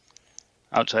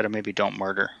 outside of maybe don't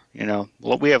murder.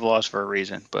 Well, we have laws for a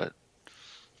reason, but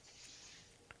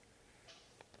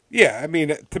Yeah, I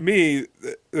mean, to me,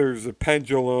 there's a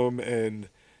pendulum, and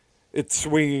it's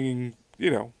swinging.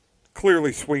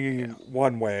 Clearly swinging yeah.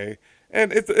 one way,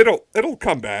 and it'll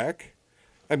come back.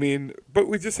 I mean, but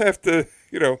we just have to,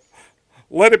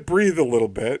 let it breathe a little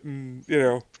bit, and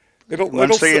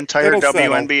Once the entire it'll settle.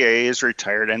 WNBA is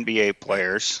retired NBA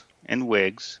players in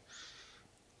wigs,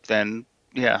 then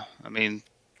yeah, I mean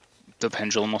the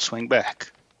pendulum will swing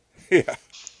back. Yeah,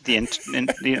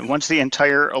 Once the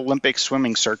entire Olympic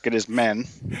swimming circuit is men,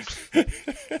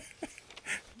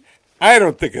 I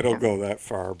don't think it'll go that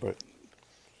far, but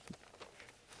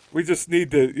we just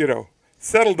need to,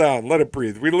 settle down, let it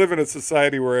breathe. We live in a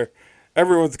society where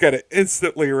everyone's got to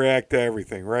instantly react to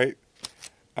everything, right?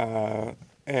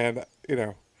 And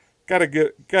got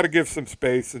to give some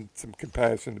space and some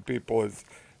compassion to people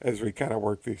as we kind of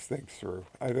work these things through.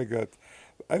 I think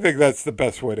that's the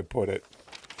best way to put it.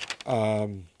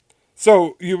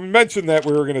 So you mentioned that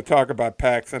we were going to talk about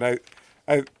PACs, and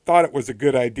I thought it was a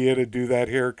good idea to do that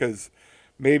here because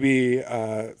maybe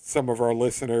some of our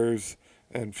listeners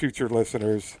and future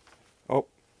listeners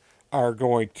are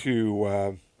going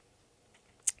to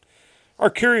are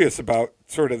curious about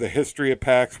sort of the history of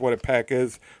PACs, what a PAC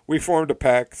is. We formed a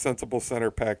PAC,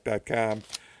 sensiblecenterpac.com.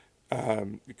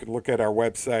 You can look at our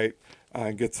website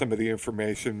and get some of the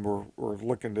information. We're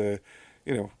looking to,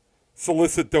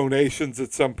 solicit donations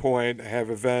at some point, have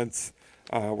events.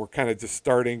 We're kind of just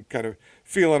starting, kind of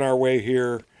feeling our way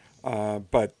here.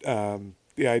 But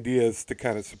the idea is to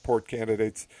kind of support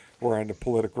candidates who are on the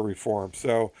political reform.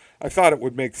 So I thought it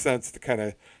would make sense to kind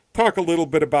of talk a little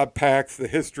bit about PACs, the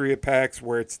history of PACs,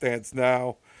 where it stands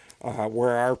now,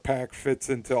 where our PAC fits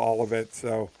into all of it.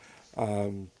 So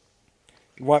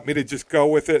you want me to just go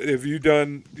with it? Have you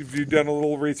done a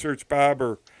little research, Bob,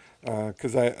 or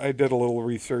because I did a little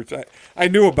research. I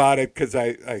knew about it because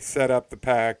I set up the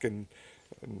PAC, and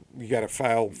you got to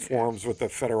file forms with the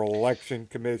Federal Election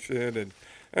Commission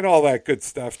and all that good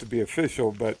stuff to be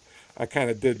official. But I kind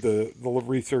of did the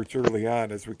research early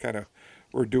on as we kind of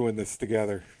were doing this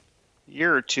together. a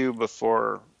year or two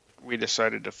before we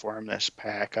decided to form this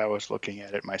PAC, I was looking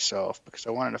at it myself because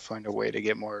I wanted to find a way to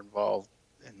get more involved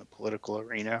in the political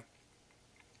arena.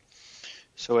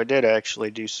 So I did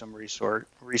actually do some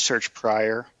research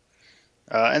prior.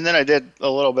 And then I did a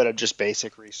little bit of just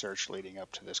basic research leading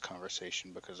up to this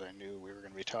conversation because I knew we were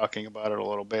going to be talking about it a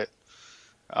little bit.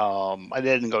 I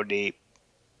didn't go deep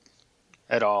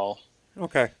at all,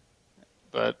 Okay.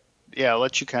 but yeah, I'll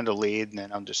let you kind of lead and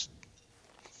then I'll just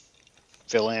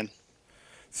fill in.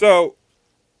 So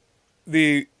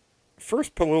the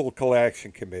first political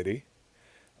action committee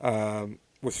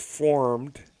was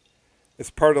formed as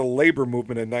part of the labor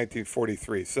movement in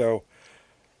 1943. So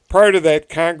prior to that,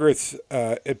 Congress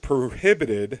it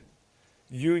prohibited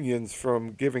unions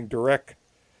from giving direct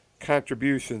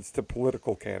contributions to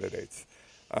political candidates.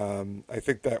 I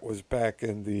think that was back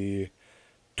in the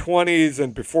 20s,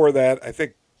 and before that, I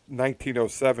think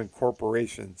 1907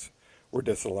 corporations were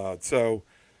disallowed. So,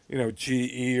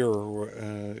 GE or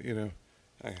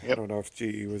I Yep, don't know if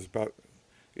GE was about,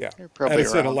 yeah, you're probably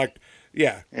Edison around.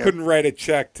 yeah, Yep. couldn't write a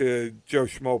check to Joe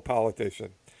Schmo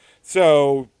politician.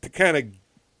 So to kind of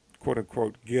quote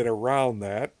unquote get around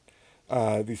that,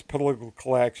 these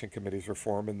political action committees were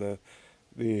formed, and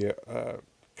the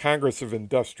Congress of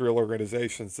Industrial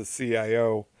Organizations, the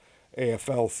CIO,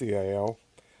 AFL-CIO,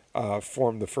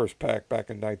 formed the first PAC back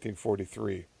in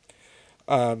 1943.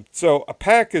 So a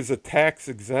PAC is a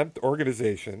tax-exempt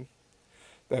organization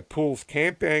that pools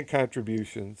campaign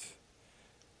contributions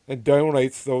and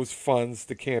donates those funds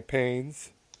to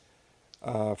campaigns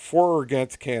for or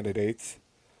against candidates,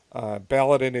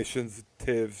 ballot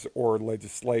initiatives, or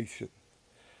legislation.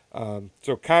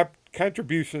 So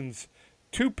contributions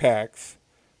to PACs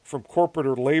from corporate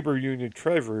or labor union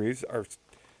treasuries are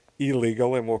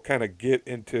illegal, and we'll kind of get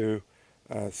into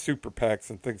super PACs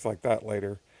and things like that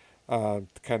later to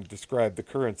kind of describe the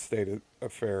current state of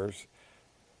affairs.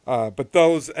 But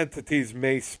those entities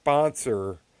may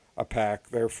sponsor a PAC,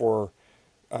 therefore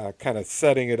kind of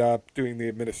setting it up, doing the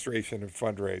administration and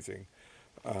fundraising.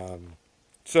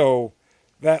 So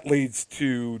that leads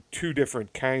to two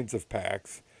different kinds of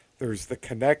PACs. There's the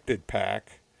connected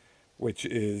PAC, which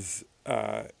is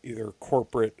either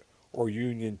corporate or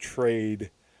union trade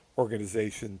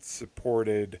organization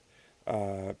supported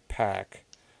PAC,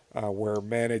 where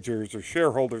managers or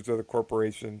shareholders of the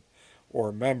corporation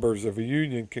or members of a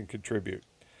union can contribute.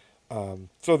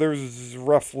 So there's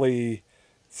roughly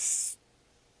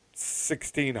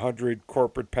 1,600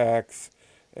 corporate PACs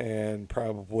and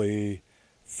probably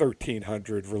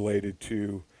 1,300 related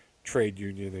to trade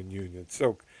union and union.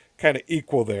 So kind of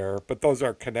equal there, but those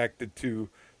are connected to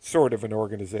sort of an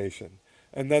organization.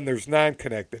 And then there's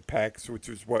non-connected PACs, which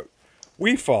is what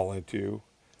we fall into,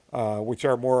 which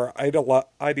are more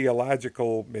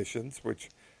ideological missions, which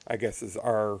I guess is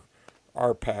our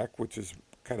PAC, which is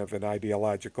kind of an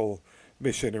ideological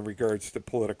mission in regards to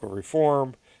political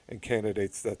reform and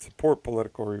candidates that support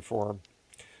political reform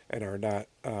and are not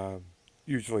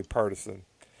usually partisan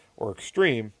or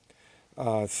extreme.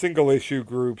 Single issue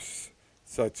groups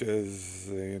such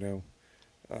as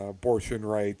abortion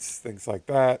rights, things like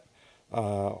that,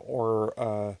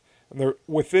 and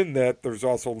within that there's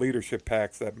also leadership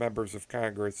PACs that members of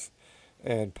Congress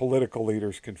and political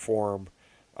leaders can form,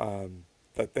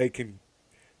 that they can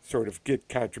sort of get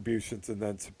contributions and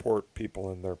then support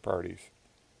people in their parties.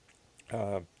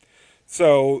 And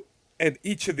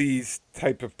each of these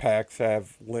type of PACs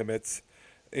have limits.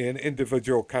 An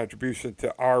individual contribution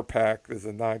to our PAC as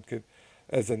a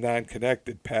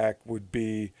non-connected PAC would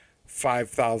be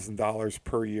 $5,000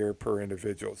 per year per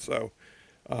individual. So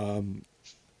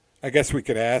I guess we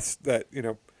could ask that,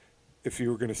 if you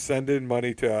were going to send in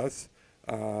money to us,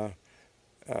 and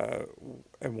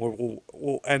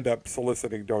we'll end up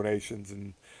soliciting donations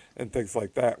and things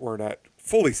like that. We're not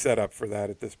fully set up for that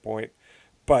at this point,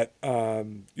 but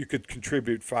you could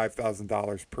contribute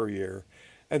 $5,000 per year,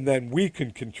 and then we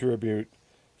can contribute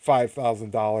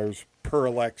 $5,000 per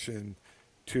election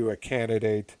to a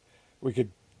candidate. We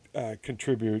could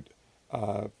contribute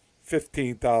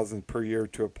 $15,000 per year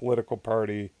to a political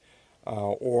party,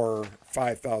 or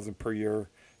 $5,000 per year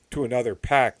to another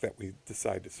PAC that we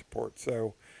decide to support.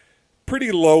 So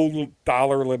pretty low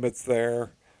dollar limits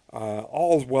there.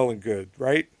 All's well and good,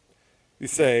 right? You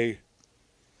say,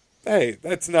 hey,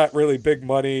 that's not really big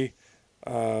money.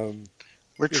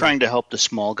 We're trying to help the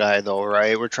small guy, though,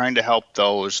 right? We're trying to help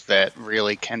those that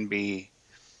really can be,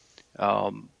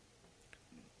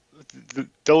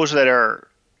 those that are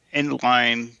in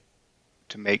line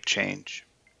to make change.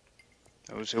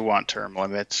 Those who want term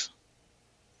limits.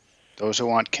 Those who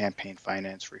want campaign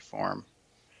finance reform.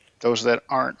 Those that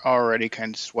aren't already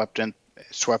kind of swept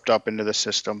up into the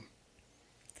system.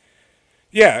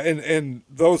 Yeah, and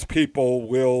those people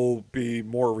will be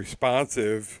more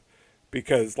responsive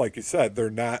because, like you said, they're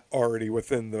not already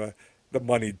within the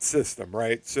moneyed system,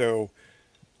 right? So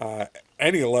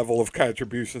any level of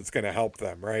contribution is going to help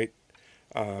them, right?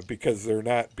 Because they're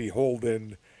not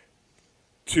beholden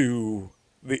to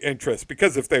the interest.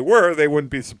 Because if they were, they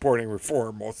wouldn't be supporting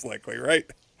reform, most likely, right?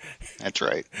 That's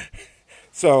right.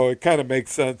 So it kind of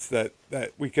makes sense that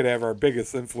we could have our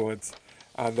biggest influence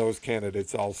on those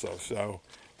candidates also. So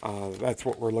that's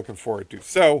what we're looking forward to.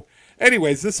 So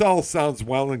anyways, this all sounds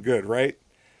well and good, right?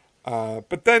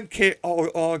 But then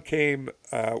along came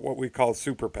what we call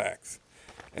super PACs.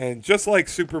 And just like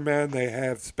Superman, they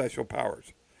have special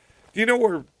powers. Do you know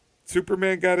where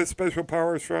Superman got his special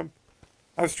powers from?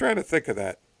 I was trying to think of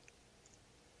that.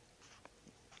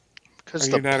 Because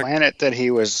the planet that he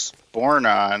was born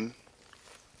on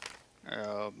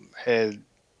had,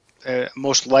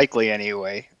 most likely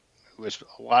anyway, was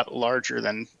a lot larger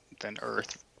than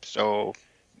Earth. So,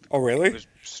 oh really?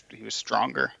 He was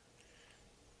stronger.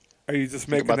 Are you just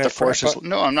making that forces? Up?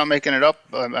 No, I'm not making it up.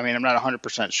 I mean, I'm not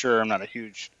 100% sure. I'm not a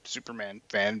huge Superman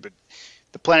fan, but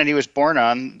the planet he was born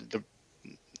on,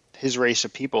 his race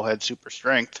of people had super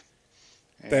strength.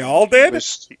 They all did?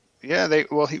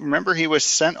 Remember he was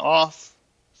sent off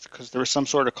because there was some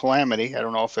sort of calamity. I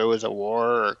don't know if it was a war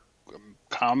or a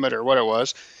comet or what it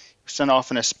was. He was sent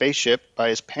off in a spaceship by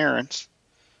his parents,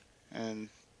 and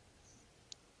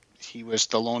he was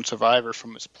the lone survivor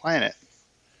from his planet.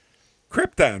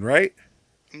 Krypton, right?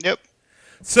 Yep.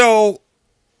 So,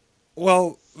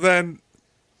 well, then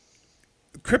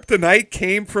kryptonite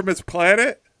came from his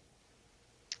planet?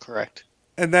 Correct.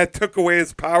 And that took away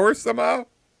his power somehow?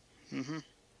 Hmm.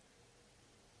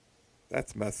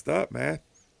 That's messed up, man.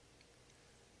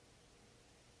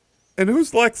 And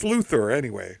who's Lex Luthor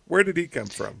anyway? Where did he come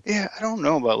from? Yeah, I don't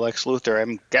know about Lex Luthor.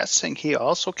 I'm guessing he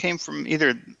also came from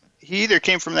either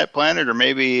came from that planet, or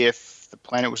maybe if the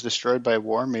planet was destroyed by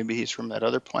war, maybe he's from that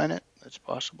other planet. That's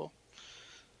possible.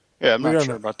 Yeah, I'm We not don't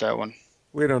sure know. about that one.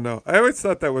 We don't know. I always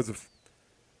thought that was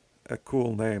a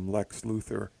cool name, Lex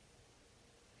Luthor.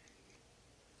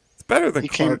 It's better than He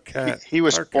came. Clark He, Kent. he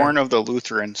was Clark Kent born of the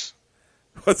Lutherans.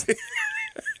 was he?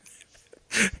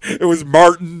 It was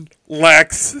Martin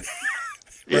Lex,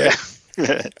 Yeah,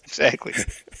 right? exactly.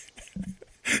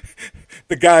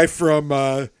 The guy from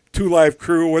Two Live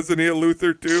Crew, wasn't he a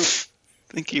Luthor too?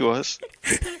 I think he was.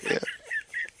 Yeah.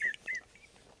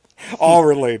 All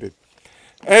related.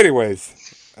 Anyways,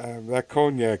 that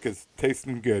cognac is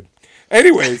tasting good.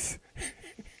 Anyways,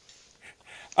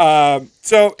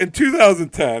 so in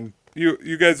 2010,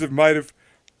 you guys have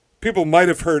people might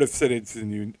have heard of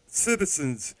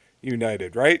Citizens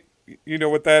United, right? You know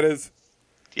what that is?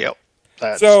 Yep.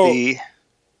 That's So, the.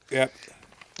 yeah,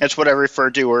 That's what I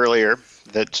referred to earlier.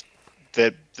 That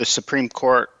the Supreme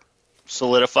Court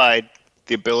solidified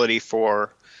the ability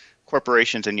for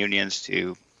corporations and unions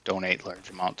to donate large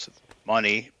amounts of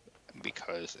money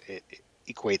because it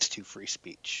equates to free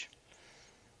speech.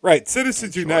 right. In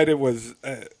Citizens short. United was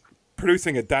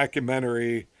producing a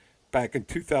documentary back in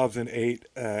 2008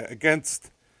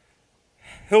 against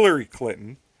Hillary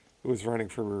Clinton, who was running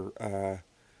for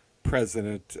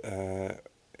president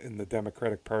in the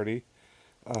Democratic Party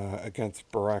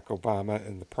against Barack Obama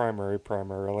in the primary,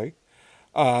 primarily.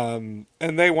 And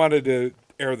they wanted to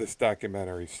air this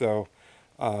documentary. So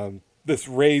this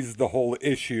raised the whole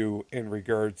issue in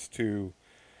regards to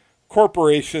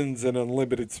corporations and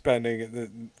unlimited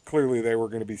spending. Clearly, they were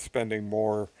going to be spending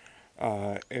more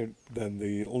than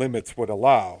the limits would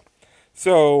allow.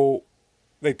 So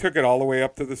they took it all the way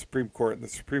up to the Supreme Court, and the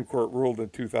Supreme Court ruled in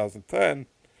 2010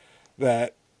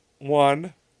 that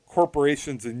one,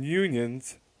 corporations and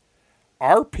unions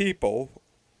are people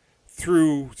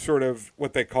through sort of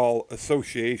what they call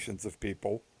associations of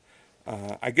people.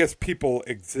 I guess people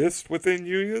exist within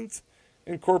unions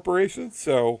and corporations,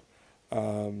 so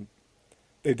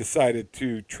they decided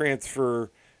to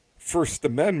transfer First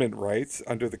Amendment rights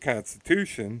under the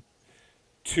Constitution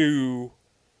to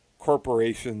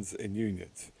corporations and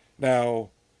unions.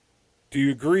 Now, do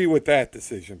you agree with that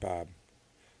decision, Bob?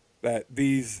 That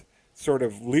these sort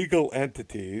of legal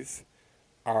entities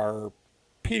are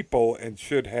people and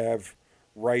should have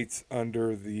rights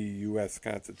under the U.S.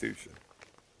 Constitution?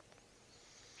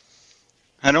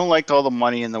 I don't like all the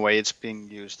money in the way it's being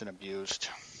used and abused.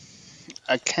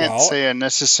 I can't Well, say I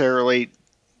necessarily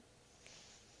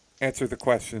answer the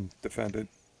question, defendant.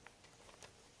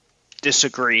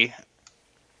 disagree.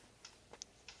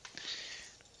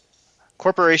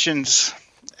 Corporations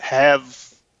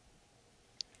have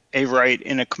a right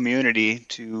in a community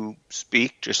to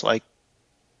speak just like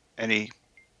any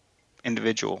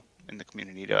individual in the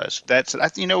community does.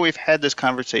 We've had this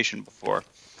conversation before.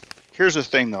 Here's the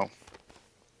thing though.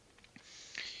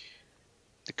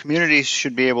 The communities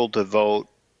should be able to vote,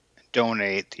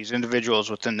 donate, these individuals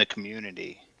within the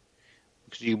community.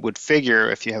 Because you would figure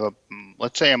if you have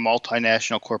let's say a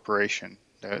multinational corporation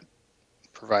that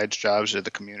provides jobs to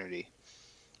the community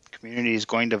is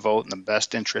going to vote in the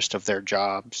best interest of their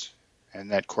jobs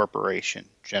and that corporation,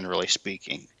 generally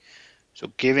speaking.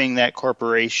 So giving that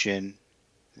corporation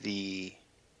the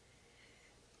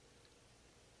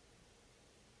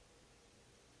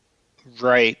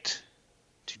right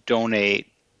to donate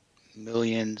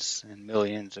millions and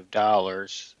millions of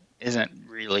dollars isn't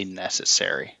really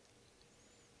necessary.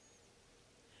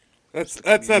 That's The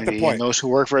that's not the community and point. those who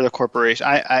work for the corporation.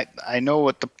 I know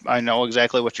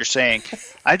exactly what you're saying.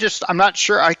 I'm not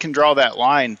sure I can draw that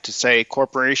line to say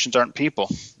corporations aren't people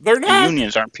They're and not.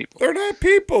 unions aren't people. They're not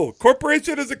people.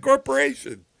 Corporation is a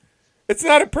corporation. It's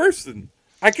not a person.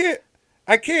 I can't.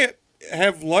 I can't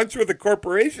have lunch with a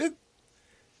corporation.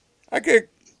 I can't.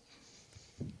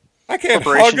 I can't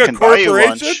hug Corporation a can buy you corporation.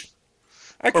 lunch.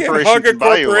 I can't Corporation hug a can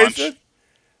buy you lunch. corporation.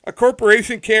 A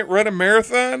corporation can't run a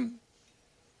marathon.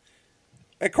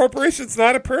 A corporation's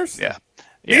not a person. Yeah,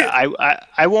 yeah.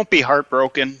 I won't be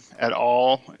heartbroken at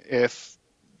all if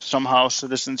somehow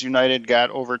Citizens United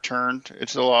got overturned.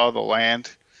 It's the law of the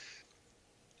land.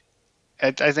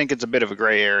 I think it's a bit of a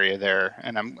gray area there,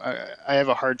 and I have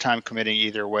a hard time committing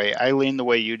either way. I lean the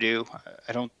way you do.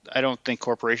 I don't think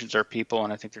corporations are people,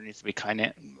 and I think there needs to be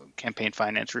campaign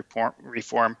finance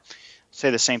reform. Say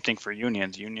the same thing for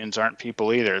unions. Unions aren't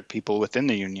people either. People within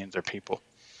the unions are people.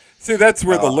 See, that's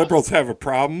where the Uh, liberals have a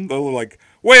problem. They're like,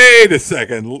 wait a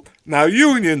second, now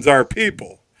unions are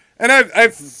people. And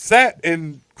I've sat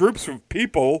in groups of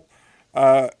people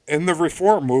in the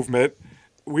reform movement.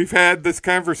 We've had this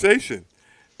conversation.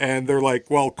 And they're like,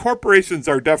 well, corporations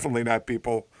are definitely not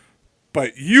people,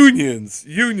 but unions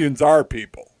are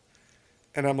people.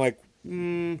 And I'm like,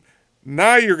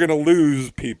 now you're going to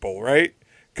lose people, right?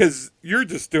 Because you're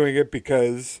just doing it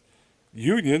because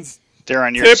unions they're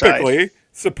on your side. typically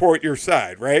support your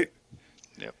side, right?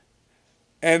 Yep.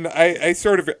 And I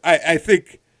sort of I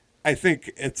think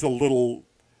it's a little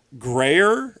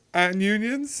grayer on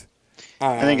unions,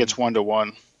 I think it's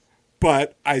 1-to-1.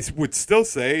 but I would still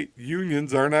say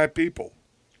unions are not people.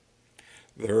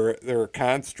 They're a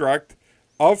construct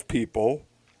of people,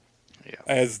 Yeah.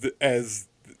 as the As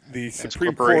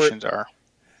Supreme Court. corporations are.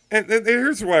 And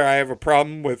here's where I have a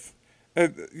problem with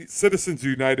Citizens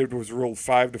United was ruled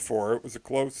 5-4. It was a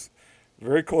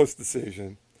very close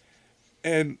decision.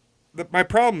 And my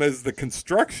problem is the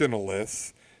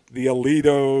constructionalists, the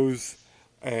Alitos,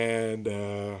 and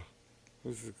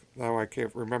now I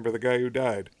can't remember the guy who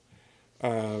died.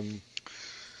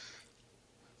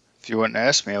 If you wouldn't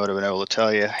ask me, I would have been able to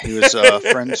tell you. He was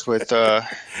friends with.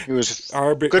 He was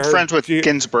good friends with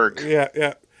Ginsburg. Yeah,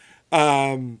 yeah.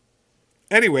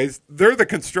 Anyways, they're the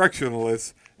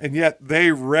constructionalists, and yet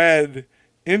they read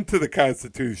into the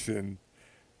Constitution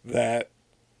that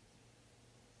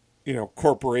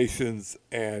corporations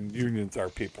and unions are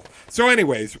people. So,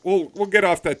 anyways, we'll get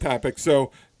off that topic.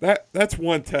 So that's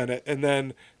one tenet, and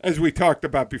then as we talked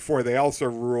about before, they also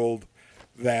ruled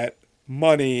that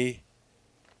money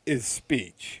is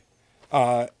speech,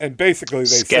 and basically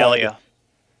they Scalia. said,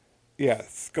 yeah,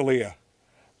 Scalia.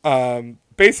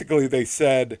 Basically, they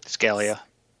said Scalia.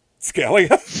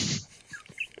 Scalia.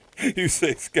 You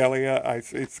say Scalia, I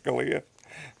say Scalia.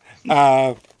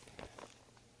 Uh,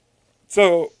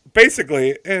 so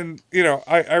basically, and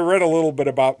I read a little bit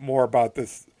more about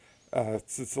this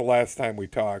since the last time we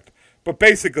talked. But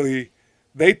basically,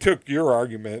 they took your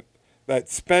argument that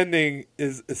spending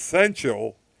is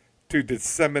essential to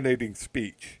disseminating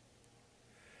speech.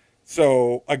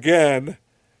 So again,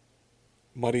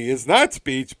 money is not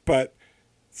speech, but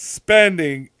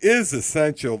spending is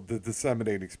essential to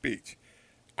disseminating speech.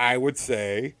 I would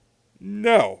say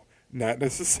no, not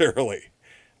necessarily.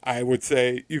 I would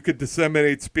say you could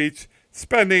disseminate speech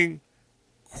spending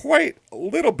quite a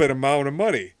little bit amount of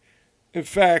money. In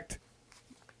fact,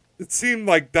 it seemed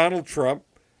like Donald Trump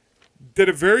did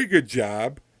a very good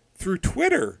job through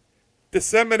Twitter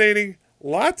disseminating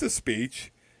lots of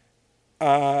speech,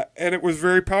 and it was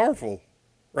very powerful,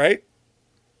 right?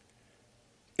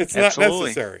 It's Absolutely. not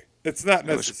necessary. It's not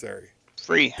necessary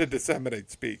Free. to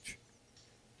disseminate speech.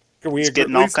 Can we It's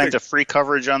getting all kinds of free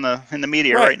coverage in the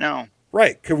media right now.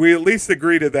 Right. Can we at least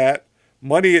agree to that?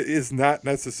 Money is not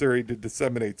necessary to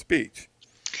disseminate speech.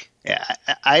 Yeah,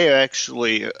 I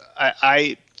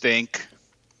think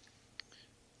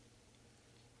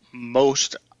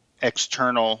most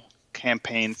external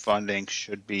campaign funding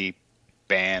should be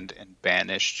banned and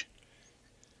banished.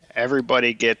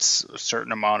 Everybody gets a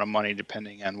certain amount of money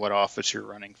depending on what office you're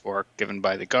running for, given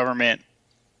by the government.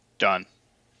 Done.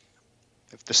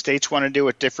 If the states want to do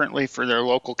it differently for their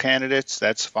local candidates,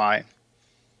 that's fine.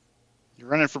 You're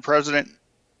running for president,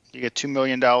 you get $2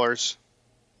 million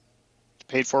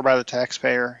paid for by the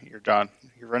taxpayer, you're done.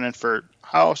 You're running for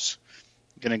House,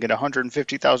 you're going to get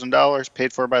 $150,000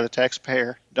 paid for by the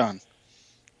taxpayer, done.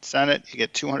 Senate, you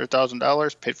get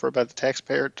 $200,000 paid for by the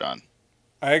taxpayer, done.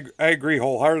 I agree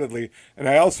wholeheartedly, and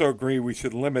I also agree we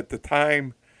should limit the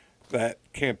time that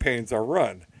campaigns are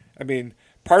run. I mean,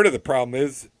 part of the problem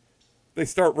is they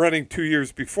start running 2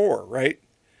 years before, right?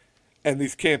 And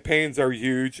these campaigns are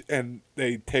huge, and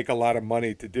they take a lot of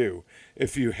money to do.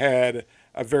 If you had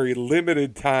a very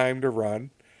limited time to run,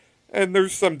 and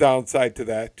there's some downside to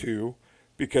that too,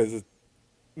 because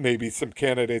maybe some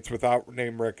candidates without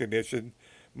name recognition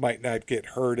might not get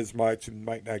heard as much and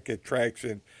might not get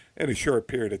traction in a short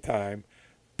period of time.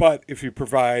 But if you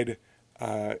provide,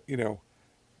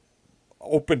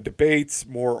 open debates,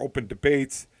 more open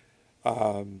debates,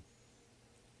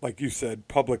 like you said,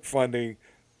 public funding,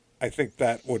 I think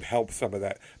that would help some of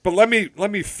that. But let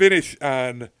me finish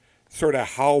on sort of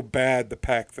how bad the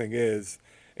PAC thing is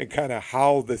and kind of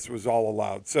how this was all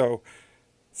allowed. So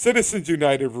Citizens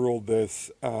United ruled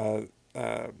this. The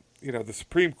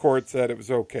Supreme Court said it was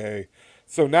okay.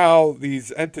 So now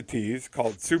these entities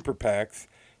called super PACs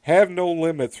have no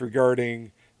limits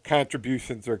regarding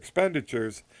contributions or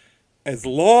expenditures as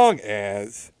long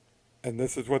as, and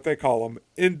this is what they call them,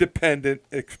 independent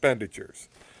expenditures.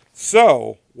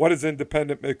 So what does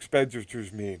independent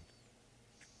expenditures mean?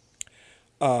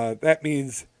 that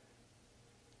means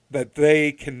that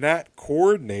they cannot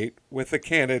coordinate with a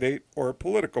candidate or a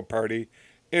political party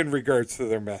in regards to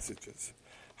their messages.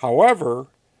 However,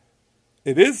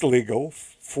 it is legal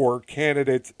for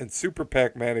candidates and super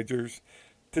PAC managers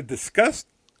to discuss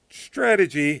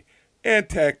strategy and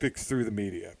tactics through the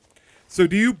media. So,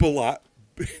 do you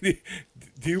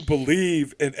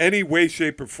believe in any way,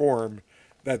 shape, or form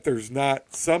that there's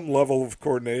not some level of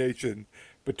coordination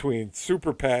between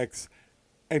super PACs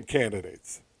and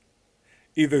candidates,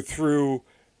 either through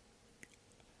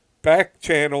back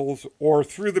channels or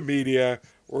through the media,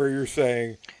 where you're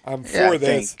saying, I'm Yeah, for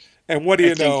this, and what do I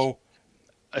you think know?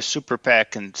 a super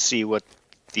PAC can see what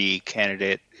the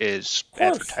candidate is Of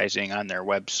course, advertising on their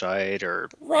website or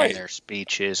in right. their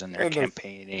speeches and their And the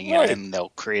campaigning, and right. then they'll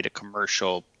create a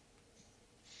commercial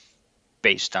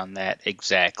based on that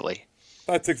exactly.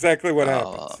 That's exactly what Uh,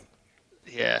 happens.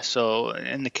 yeah, so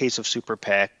in the case of super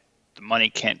PAC, the money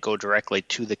can't go directly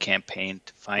to the campaign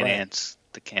to Right. finance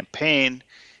the campaign,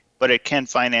 but it can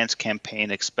finance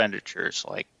campaign expenditures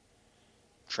like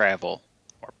travel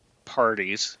or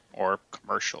parties or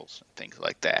commercials and things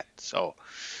like that. So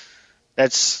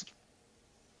that's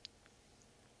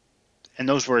and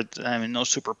those were I mean those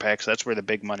super PACs. That's where the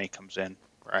big money comes in,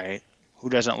 right? Who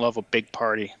doesn't love a big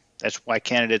party? That's why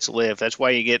candidates live. That's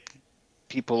why you get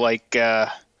people like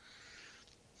Beto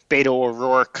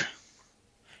O'Rourke,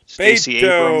 Stacey Beto.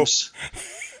 Abrams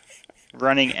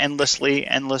running endlessly,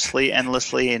 endlessly,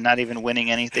 endlessly, and not even winning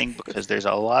anything because there's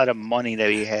a lot of money to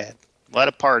be had, a lot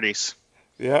of parties.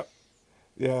 Yep.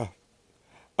 Yeah.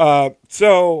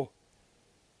 So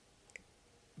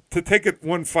to take it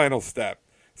one final step.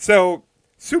 So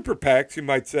super PACs, you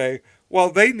might say,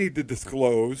 well, they need to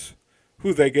disclose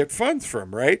who they get funds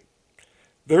from, right?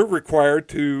 They're required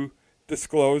to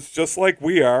disclose just like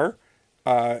we are.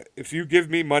 If you give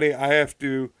me money,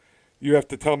 you have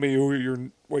to tell me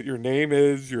what your name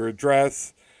is, your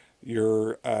address,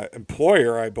 your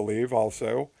employer, I believe,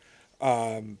 also,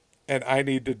 and I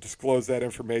need to disclose that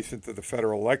information to the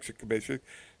Federal Election Commission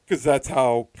because that's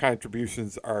how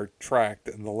contributions are tracked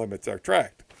and the limits are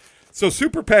tracked. So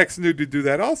super PACs need to do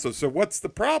that also. So what's the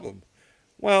problem?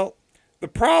 Well, the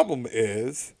problem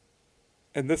is,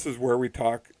 and this is where we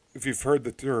talk, if you've heard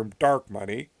the term dark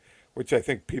money, which I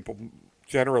think people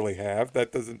generally have,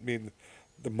 that doesn't mean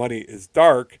the money is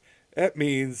dark. That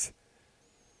means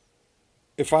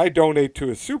if I donate to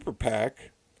a super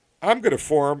PAC, I'm going to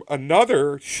form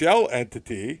another shell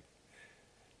entity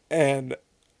and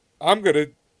I'm going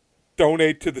to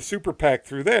donate to the super PAC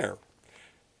through there.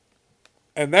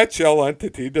 And that shell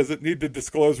entity doesn't need to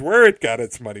disclose where it got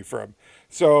its money from.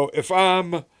 So if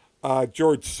I'm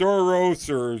George Soros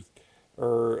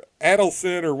or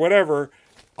Adelson or whatever,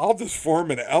 I'll just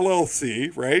form an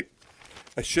LLC, right?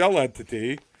 A shell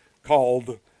entity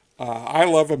called I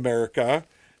Love America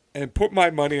and put my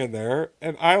money in there.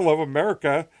 And I Love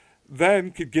America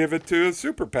then could give it to a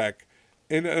super PAC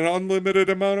in an unlimited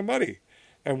amount of money.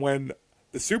 And when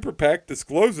the super PAC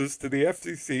discloses to the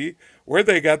FCC where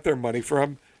they got their money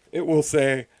from, it will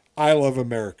say, I love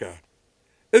America.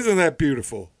 Isn't that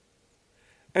beautiful?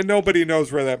 And nobody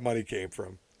knows where that money came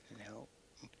from. You know,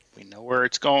 we know where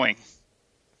it's going.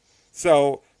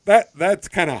 So that's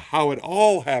kind of how it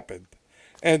all happened.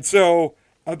 And so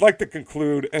I'd like to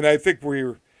conclude, and I think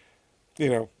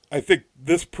I think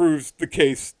this proves the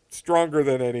case stronger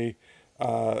than any,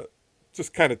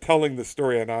 just kind of telling the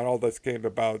story and how all this came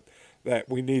about, that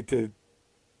we need to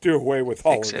do away with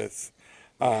all Fix of it. this.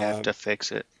 We have Um, to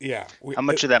fix it. yeah, How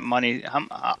much of that money? How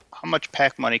much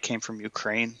PAC money came from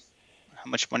Ukraine? How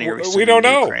much money are we we sending don't to know.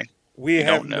 Ukraine? We We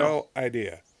have don't know. no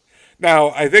idea. Now,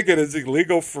 I think it is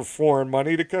illegal for foreign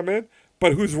money to come in,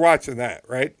 but who's watching that,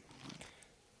 right?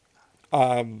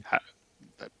 Um, How,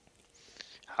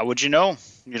 how would you know?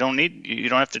 You don't need. You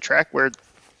don't have to track where the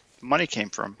money came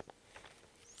from.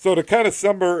 so to kind of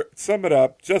sum it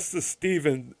up, Justice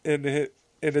Stevens in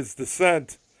his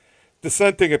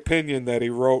dissenting opinion that he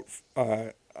wrote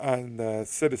on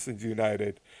Citizens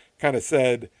United, kind of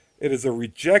said it is a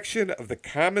rejection of the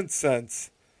common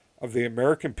sense of the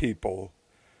American people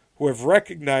who have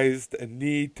recognized a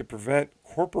need to prevent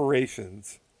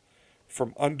corporations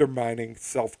from undermining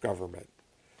self government.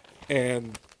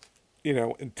 And,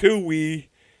 until we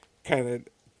kind of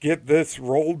get this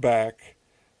rolled back,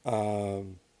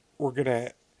 we're going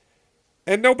to,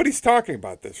 and nobody's talking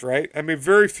about this, right? I mean,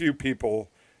 very few people,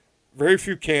 very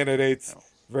few candidates, No.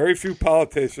 very few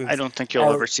I politicians don't think you'll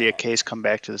are, ever see a case come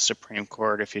back to the Supreme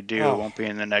Court. If you do, it oh, won't be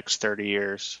in the next 30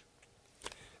 years.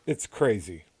 it's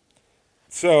crazy.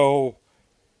 So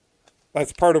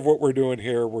that's part of what we're doing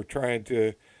here. We're trying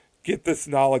to get this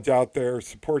knowledge out there,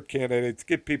 support candidates,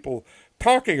 get people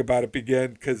talking about it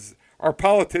again, because our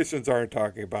politicians aren't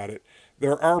talking about it.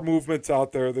 There are movements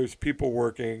out there, there's people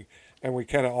working, and we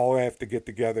kind of all have to get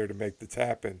together to make this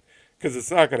happen, because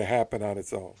it's not going to happen on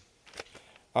its own.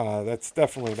 That's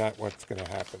definitely not what's going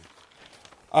to happen.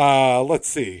 Let's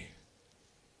see.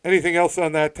 Anything else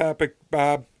on that topic,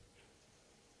 Bob?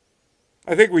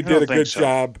 I think we I did don't a think good so.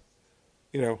 job,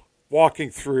 walking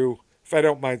through, if I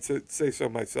don't mind say so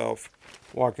myself,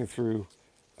 walking through.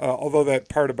 Although that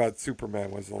part about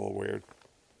Superman was a little weird.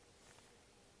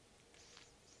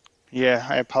 Yeah,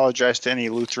 I apologize to any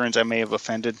Lutherans I may have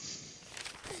offended.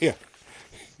 Yeah,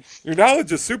 your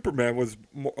knowledge of Superman was,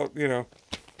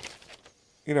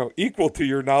 equal to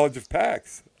your knowledge of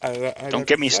PAX. I'd Don't have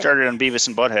get to me say. started on Beavis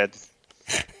and Butthead.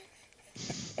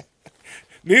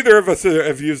 Neither of us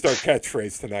have used our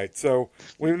catchphrase tonight, so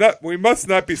we must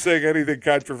not be saying anything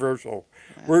controversial.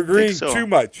 We're I think agreeing so. too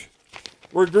much.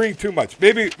 We're agreeing too much.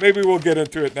 Maybe we'll get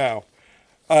into it now.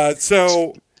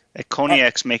 So That I,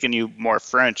 cognac's making you more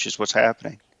French, is what's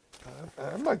happening.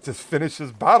 I might just finish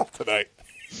this bottle tonight.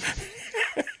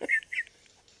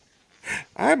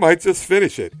 I might just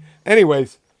finish it.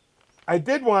 Anyways, I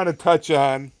did want to touch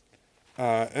on,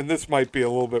 and this might be a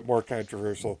little bit more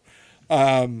controversial.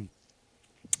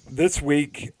 This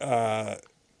week,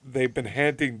 they've been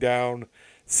handing down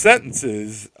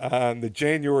sentences on the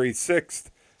January 6th.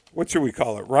 What should we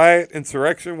call it? Riot,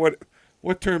 insurrection?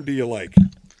 What term do you like?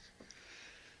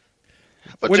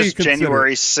 But What do you just consider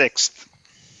January 6th,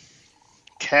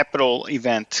 capital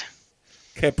event.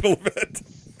 capital event?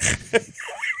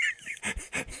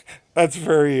 That's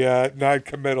very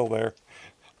non-committal there.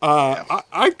 Yeah.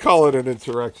 I'd call it an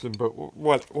insurrection, but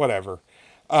whatever.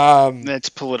 It's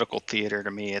political theater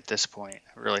to me at this point.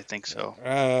 I really think so.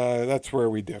 That's where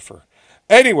we differ.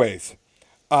 Anyways,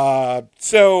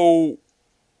 so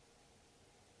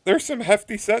there's some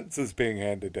hefty sentences being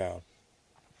handed down.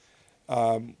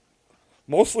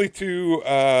 Mostly to,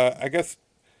 I guess,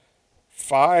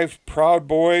 5 Proud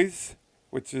Boys,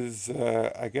 which is,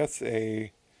 I guess,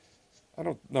 I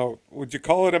don't know, would you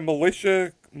call it a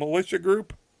militia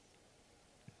group?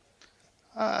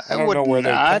 I I don't know would where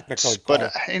they not, technically but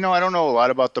call. I don't know a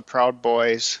lot about the Proud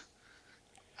Boys.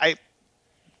 I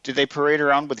Do they parade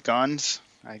around with guns?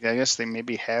 I guess they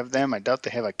maybe have them. I doubt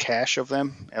they have a cache of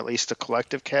them, at least a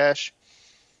collective cache.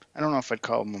 I don't know if I'd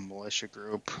call them a militia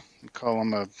group. I'd call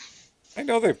them a. I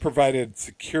know they've provided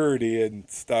security and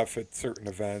stuff at certain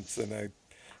events, and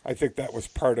I think that was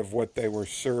part of what they were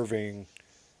serving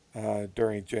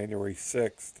during January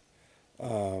 6th.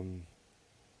 Um,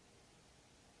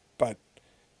 but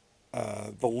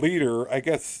the leader, I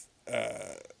guess,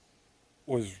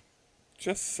 was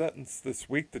just sentenced this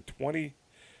week to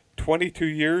 22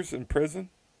 years in prison.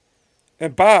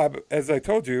 And Bob, as I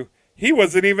told you, he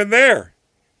wasn't even there.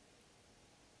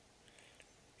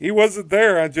 He wasn't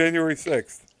there on January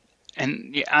 6th.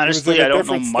 And yeah, He was in honestly, a I don't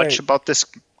know different much state. about this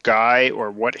guy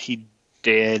or what he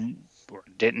did or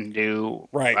didn't do.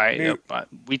 Right.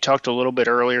 We talked a little bit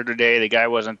earlier today. The guy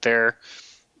wasn't there.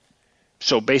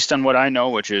 So based on what I know,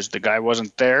 which is the guy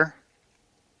wasn't there,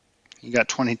 he got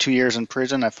 22 years in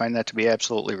prison. I find that to be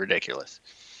absolutely ridiculous.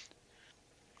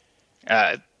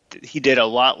 Uh, he did a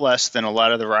lot less than a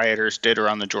lot of the rioters did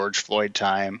around the George Floyd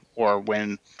time or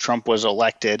when Trump was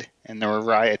elected and there were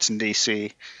riots in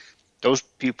D.C. Those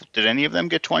people, did any of them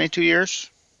get 22 years?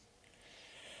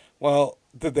 Well,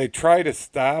 did they try to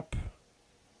stop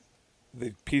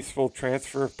the peaceful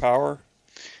transfer of power?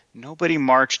 Nobody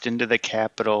marched into the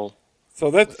Capitol So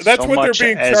with that's so what they're much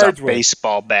being as a charged with.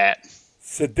 baseball bat.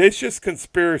 Seditious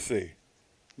conspiracy.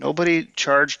 Nobody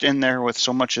charged in there with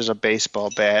so much as a baseball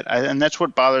bat. And that's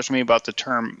what bothers me about the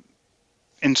term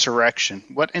insurrection.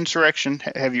 What insurrection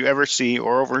have you ever seen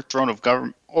or overthrown of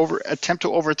government, attempt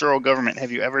to overthrow a government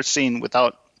have you ever seen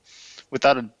without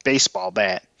a baseball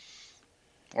bat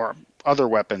or other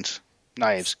weapons,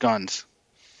 knives, guns?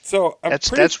 So I'm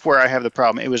pretty. That's where I have the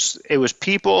problem. It was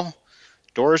people.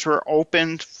 Doors were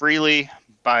opened freely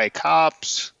by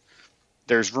cops.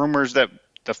 There's rumors that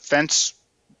the fence,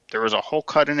 there was a hole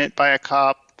cut in it by a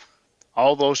cop.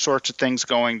 All those sorts of things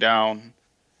going down.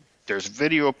 There's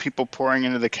video of people pouring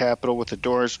into the Capitol with the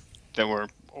doors that were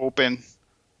open.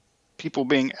 People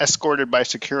being escorted by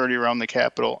security around the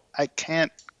Capitol.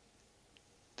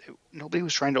 Nobody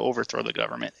was trying to overthrow the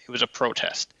government. It was a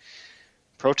protest.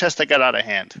 Protest that got out of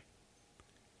hand.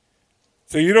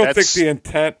 So you don't think That's the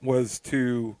intent was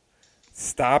to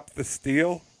stop the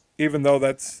steal, even though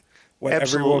that's what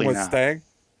everyone absolutely was not. saying?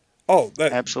 Oh,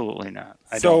 that. Absolutely not.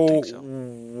 I don't So think so.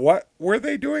 what were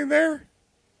they doing there?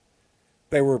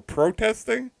 They were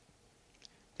protesting.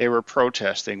 They were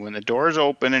protesting. When the doors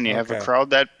open and you have a Okay.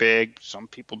 crowd that big, some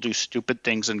people do stupid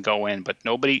things and go in, but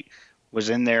nobody was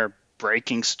in there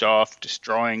breaking stuff,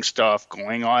 destroying stuff,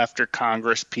 going after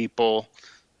Congress people,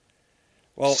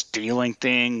 Well, stealing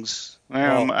things.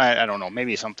 well, I don't know.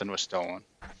 Maybe something was stolen,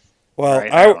 well.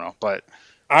 right? I don't know. But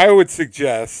I would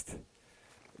suggest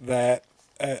that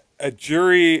a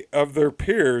jury of their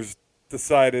peers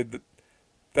decided that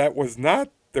that was not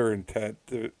their intent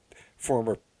to form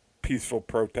a peaceful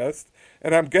protest,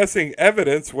 and I'm guessing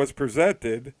evidence was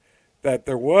presented that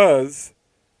there was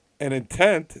an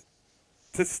intent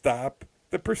to stop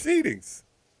the proceedings.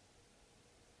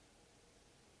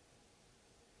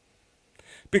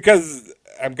 Because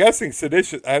I'm guessing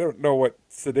seditious. I don't know what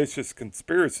seditious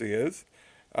conspiracy is,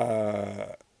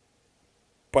 uh,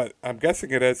 but I'm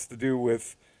guessing it has to do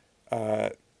with uh,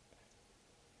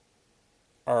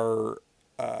 our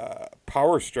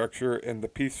power structure and the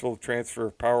peaceful transfer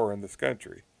of power in this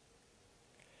country,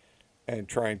 and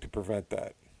trying to prevent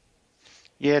that.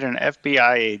 you had an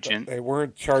FBI agent, They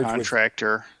weren't charged with.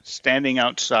 contractor, standing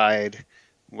outside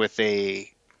with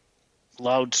a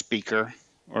loudspeaker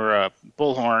or a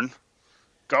bullhorn.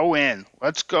 Go in.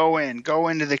 Let's go in. Go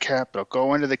into the Capitol.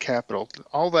 Go into the Capitol.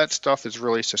 All that stuff is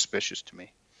really suspicious to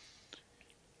me.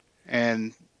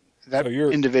 And So that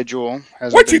you're. individual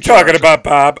hasn't What been you talking charged. about,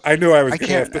 Bob? I knew I was I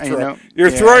going to have can't, to you throw. know, You're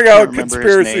yeah, I throwing can't out remember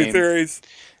his conspiracy name. theories.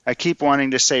 I keep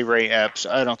wanting to say Ray Epps.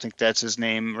 I don't think that's his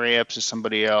name. Ray Epps is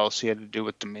somebody else. He had to do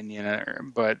with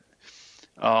Dominion, but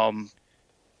um,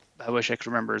 I wish I could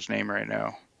remember his name right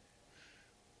now.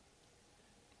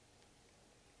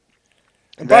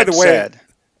 And by That the way, said,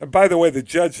 the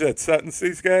judge that sentenced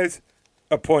these guys,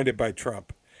 appointed by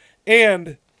Trump,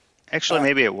 and actually, uh,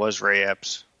 maybe it was Ray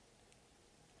Epps.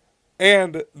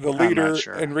 and the I'm not leader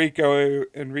sure.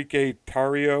 Enrique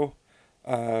Tarrio,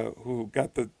 who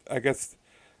got the I guess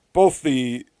both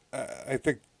the I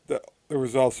think there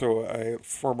was also a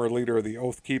former leader of the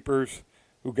Oath Keepers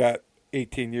who got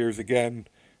 18 years again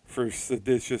for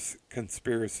seditious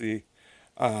conspiracy.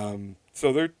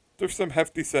 So there's some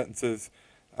hefty sentences.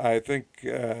 I think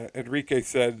Enrique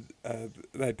said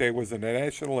that day was a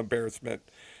national embarrassment.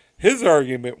 His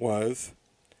argument was,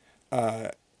 uh,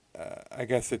 I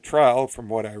guess at trial, from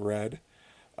what I read,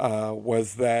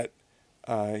 was that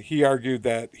he argued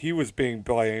that he was being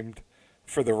blamed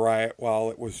for the riot while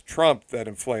it was Trump that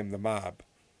inflamed the mob.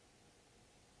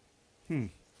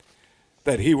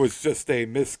 That he was just a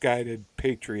misguided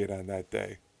patriot on that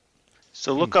day.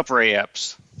 So look up Ray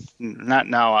Epps. Not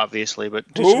now, obviously,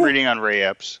 but do some Who? reading on Ray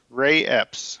Epps. Ray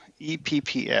Epps.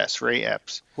 EPPS. Ray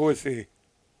Epps. Who is he?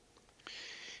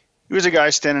 He was a guy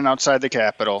standing outside the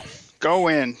Capitol. Go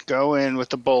in with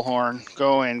the bullhorn.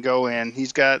 Go in.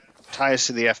 He's got ties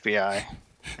to the FBI,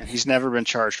 and he's never been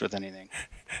charged with anything.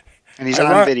 And he's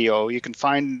on video. You can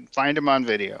find him on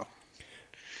video.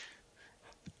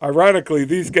 Ironically,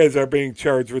 these guys are being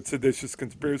charged with seditious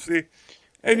conspiracy,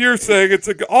 and you're saying it's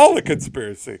all a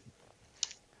conspiracy.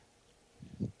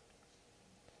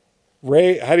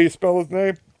 Ray, how do you spell his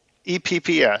name?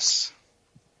 EPPS.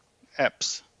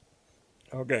 Epps.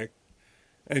 Okay.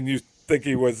 And you think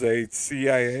he was a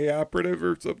CIA operative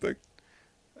or something?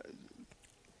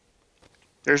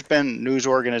 There's been news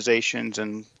organizations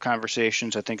and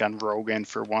conversations, I think, on Rogan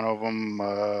for one of them.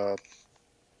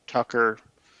 Tucker,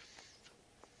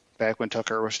 back when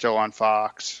Tucker was still on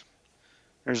Fox.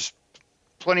 There's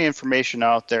plenty of information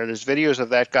out there. There's videos of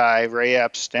that guy, Ray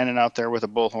Epps, standing out there with a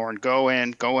bullhorn. Go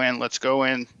in, let's go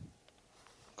in.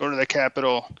 Go to the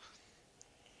Capitol.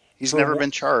 He's never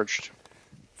been charged.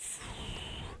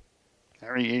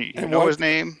 You know his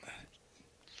name?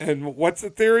 And what's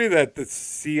the theory that the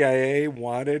CIA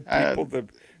wanted people to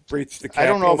breach the Capitol? I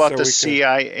don't know about the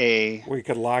CIA. We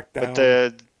could lock down.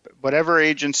 But whatever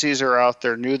agencies are out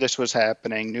there knew this was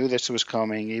happening, knew this was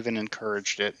coming, even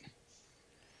encouraged it.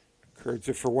 Encouraged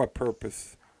it for what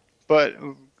purpose? But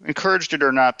encouraged it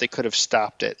or not, they could have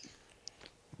stopped it.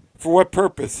 For what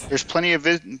purpose? There's plenty of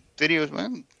videos.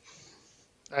 Well,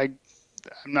 I'm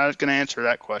not going to answer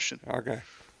that question. Okay.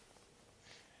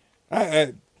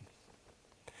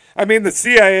 I mean, the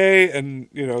CIA and,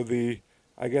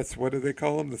 I guess, what do they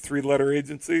call them? The three-letter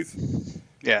agencies?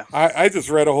 Yeah. I just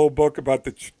read a whole book about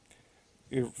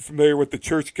you're familiar with the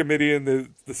Church Committee in the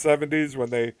 70s when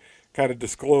they kind of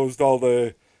disclosed all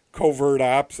the covert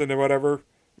ops and whatever.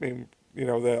 I mean,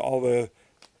 all the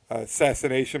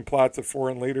assassination plots of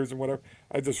foreign leaders and whatever.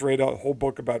 I just read a whole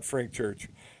book about Frank Church.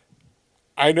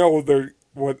 I know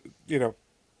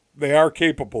they are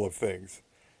capable of things.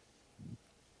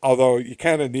 Although you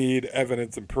kind of need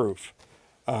evidence and proof.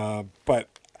 But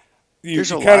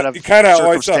There's a kind lot of of always thought,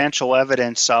 circumstantial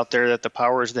evidence out there that the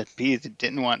powers that be that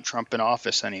didn't want Trump in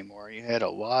office anymore. You had a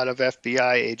lot of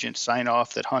FBI agents sign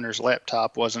off that Hunter's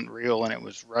laptop wasn't real and it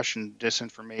was Russian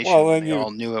disinformation well, when they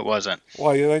all knew it wasn't.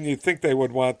 then you think they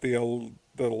would want the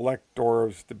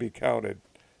electors to be counted.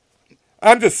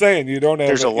 I'm just saying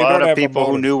There's a you lot don't of have a people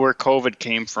who motive. knew where COVID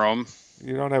came from.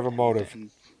 You don't have a motive. And,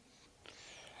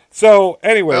 So, well, the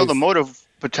anyways, motive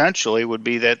potentially would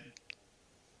be that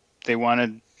they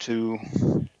wanted to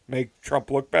make Trump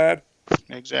look bad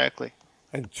exactly.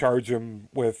 and charge him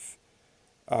with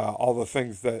all the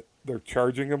things that they're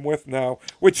charging him with now.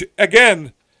 Which,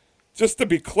 again, just to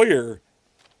be clear,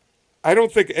 I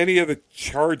don't think any of the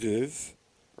charges,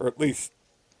 or at least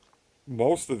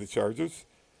most of the charges,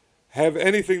 have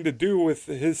anything to do with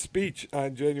his speech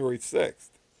on January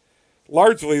 6th.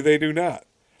 Largely, they do not.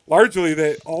 Largely,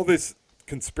 that all this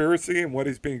conspiracy and what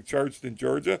he's being charged in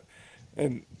Georgia,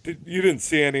 and you didn't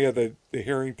see any of the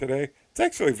hearing today. It's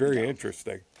actually very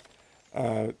interesting.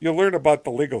 You'll learn about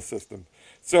the legal system.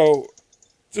 So,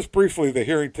 just briefly, the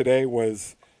hearing today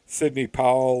was Sidney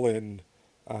Powell and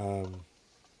Kenneth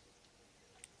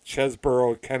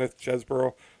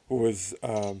Chesborough, who was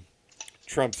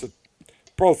Trump's.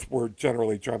 Both were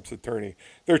generally Trump's attorney.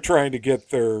 They're trying to get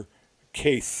their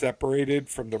case separated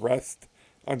from the rest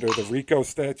under the RICO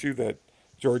statute that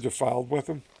Georgia filed with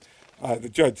him. The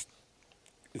judge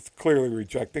is clearly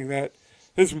rejecting that.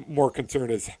 His more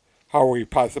concern is how are we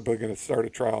possibly going to start a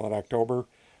trial in October.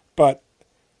 But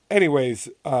anyways,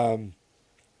 all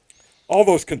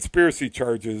those conspiracy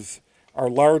charges are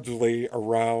largely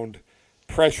around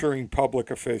pressuring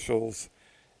public officials,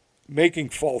 making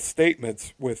false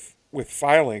statements with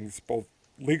filings, both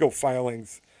legal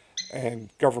filings and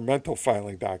governmental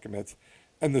filing documents,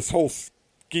 and this whole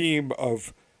scheme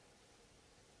of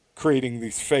creating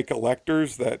these fake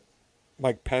electors that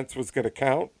Mike Pence was going to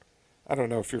count. I don't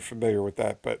know if you're familiar with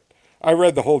that, but I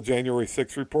read the whole January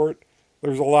 6th report.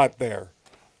 There's a lot there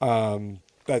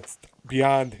that's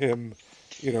beyond him,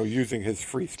 using his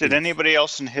free speech. Did anybody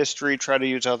else in history try to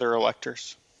use other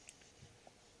electors?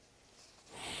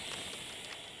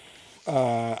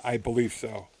 I believe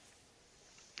so.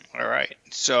 All right.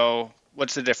 So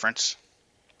what's the difference?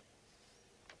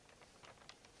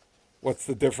 What's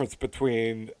the difference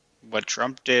between what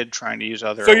Trump did trying to use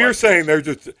other So electors? You're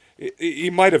saying he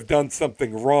might have done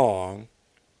something wrong,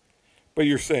 but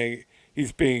you're saying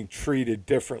he's being treated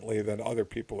differently than other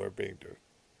people are being treated.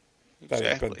 That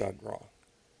has been done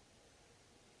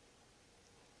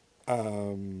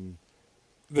wrong.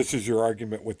 This is your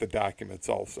argument with the documents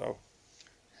also.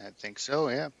 I think so,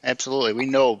 yeah. Absolutely. We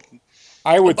know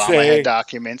Obama had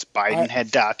documents, Biden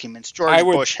had documents,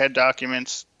 Bush had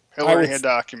documents, Hillary had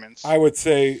documents. I would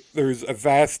say there's a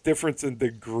vast difference in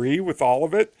degree with all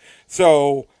of it.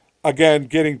 So, again,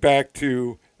 getting back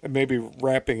to, and maybe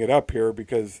wrapping it up here,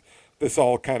 because this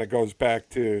all kind of goes back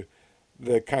to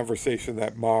the conversation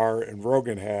that Maher and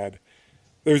Rogan had.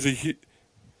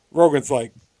 Rogan's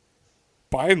like,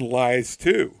 Biden lies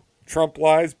too. Trump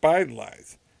lies, Biden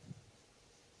lies.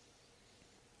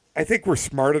 I think we're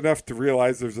smart enough to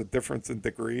realize there's a difference in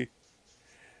degree.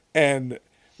 And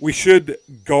we should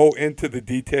go into the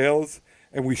details,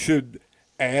 and we should,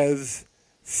 as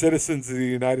citizens of the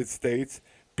United States,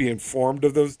 be informed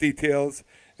of those details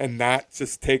and not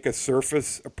just take a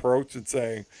surface approach and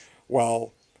say,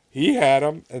 well, he had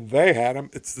them and they had them.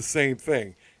 It's the same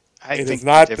thing. I think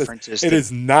the difference is it is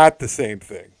not the same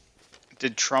thing.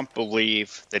 Did Trump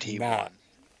believe that he won?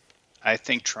 I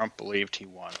think Trump believed he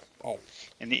won. Oh.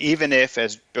 And even if,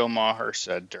 as Bill Maher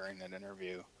said during that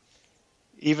interview,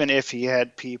 even if he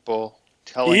had people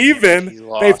telling him he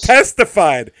lost. They've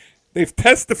testified. They've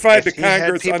testified to Congress under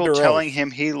oath. If he had people telling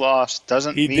him he lost,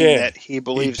 doesn't mean that he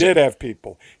believes it. He did have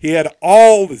people. He had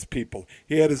all his people.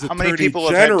 He had his attorney general. How many people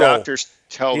have had doctors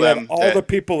tell them He had all the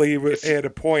people he had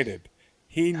appointed.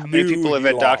 How many people have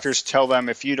had doctors tell them,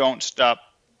 if you don't stop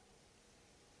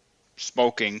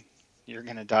smoking, you're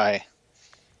going to die?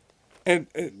 And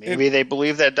maybe they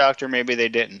believe that doctor, maybe they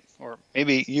didn't, or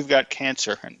maybe you've got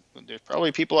cancer, and there's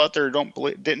probably people out there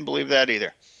who didn't believe that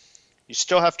either. You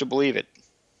still have to believe it.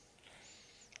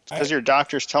 Because your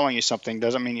doctor's telling you something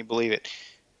doesn't mean you believe it.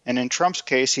 And in Trump's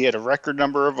case, he had a record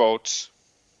number of votes.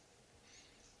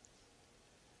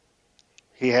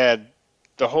 He had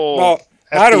the whole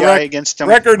FBI against him.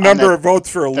 Record number of votes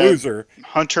for a loser.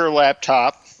 Hunter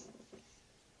laptop.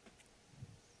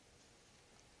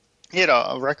 He had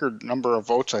a record number of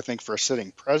votes, I think, for a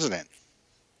sitting president.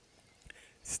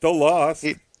 Still lost.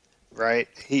 He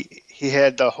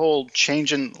had the whole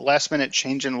last minute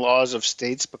change in laws of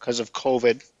states because of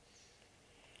COVID.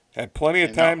 Had plenty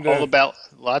of time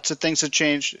lots of things have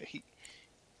changed.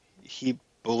 he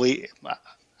believe.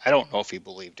 I don't know if he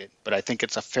believed it, but I think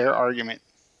it's a fair argument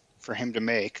for him to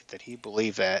make that he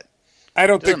believed that. I It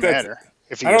don't think doesn't that's. matter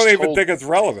if he I was don't even told think it's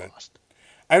that he relevant. lost.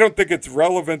 I don't think it's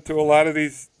relevant to a lot of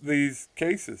these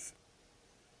cases.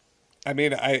 I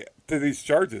mean, to these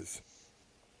charges,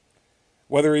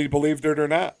 whether he believed it or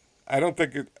not. I don't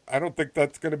think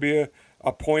that's going to be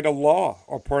a point of law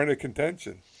or point of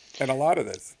contention in a lot of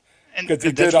this because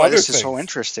he And did that's why other this is so things.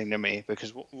 interesting to me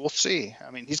because we'll see.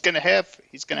 I mean, he's going to have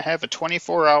a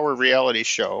 24-hour reality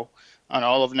show on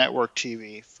all of network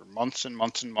TV for months and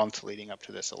months and months leading up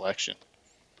to this election.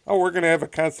 Oh, we're going to have a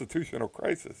constitutional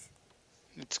crisis.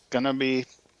 It's going to be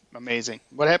amazing.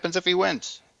 What happens if he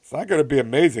wins? It's not going to be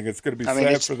amazing. It's going to be I mean,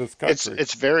 sad for this country.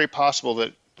 it's very possible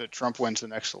that Trump wins the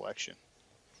next election.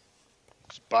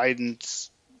 'Cause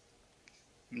Biden's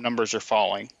numbers are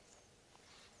falling,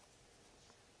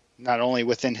 not only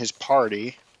within his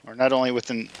party, or not only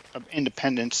within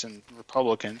independents and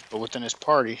Republicans, but within his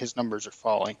party, his numbers are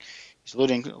falling. He's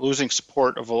losing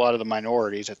support of a lot of the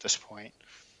minorities at this point.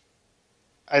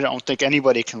 I don't think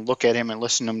anybody can look at him and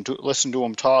listen to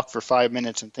him talk for 5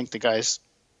 minutes and think the guy's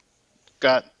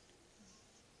got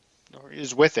or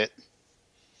is with it.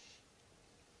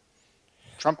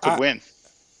 Trump could I, win.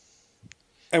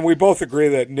 and we both agree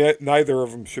that neither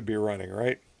of them should be running,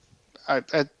 right?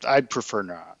 I'd prefer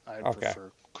not. I'd Okay.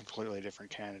 prefer completely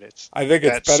different candidates. I think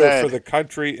it's That better for said, the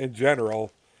country in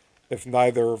general if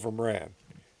neither of them ran.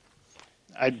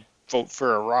 I'd vote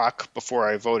for a rock before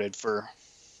I voted for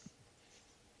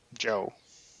Joe.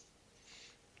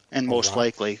 And A most rock.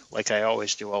 likely, like I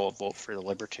always do, I'll vote for the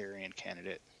Libertarian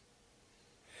candidate.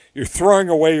 You're throwing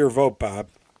away your vote, Bob.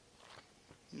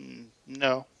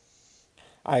 No.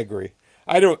 I agree.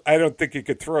 I don't think you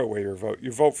could throw away your vote.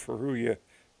 You vote for who you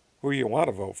want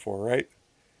to vote for, right?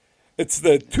 It's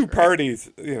the two That's right. parties,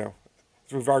 as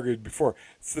we've argued before.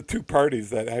 It's the two parties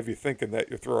that have you thinking that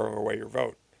you're throwing away your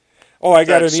vote. Oh, I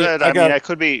got That an said, I I mean, got I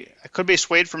could be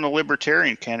swayed from the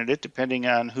Libertarian candidate depending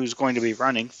on who's going to be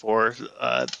running for.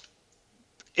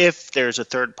 If there's a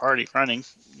third party running,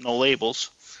 no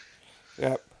labels.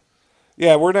 yeah.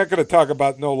 Yeah, we're not going to talk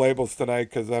about no labels tonight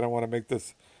because I don't want to make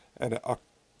this an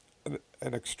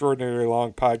an extraordinarily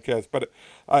long podcast. But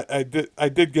I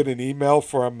did get an email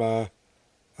from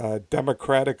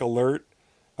Democratic Alert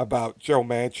about Joe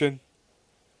Manchin,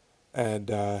 and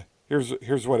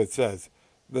here's what it says.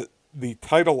 The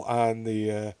title on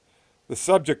the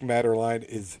subject matter line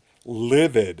is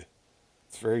livid.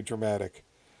 It's very dramatic.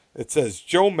 It says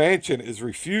Joe Manchin is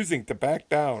refusing to back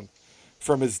down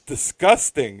from his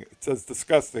disgusting. It says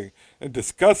disgusting, and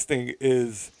disgusting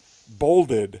is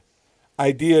bolded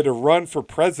idea to run for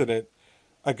president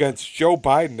against Joe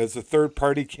Biden as a third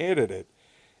party candidate.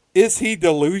 Is he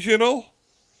delusional?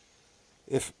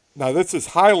 If now this is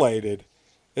highlighted,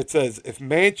 it says if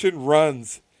Manchin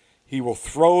runs, he will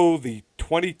throw the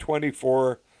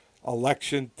 2024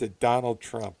 election to Donald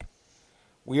Trump.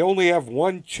 We only have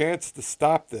one chance to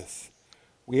stop this.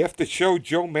 We have to show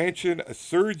Joe Manchin a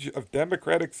surge of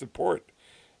Democratic support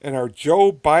in our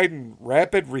Joe Biden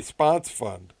Rapid Response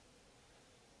Fund.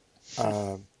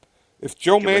 If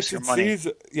Joe Give us your Manchin money.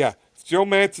 if Joe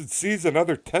Manchin sees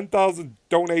another 10,000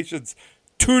 donations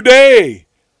today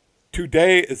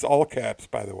is all caps,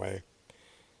 by the way,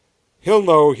 he'll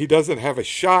know he doesn't have a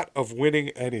shot of winning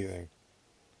anything.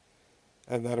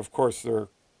 And then, of course, there are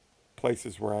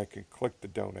places where I can click to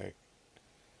donate.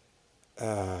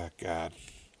 God.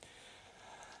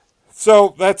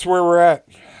 So that's where we're at.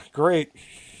 Great.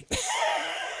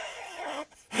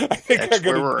 I think That's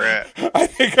where we're at. I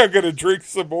think I'm gonna drink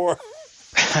some more.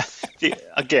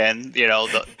 Again,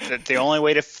 the only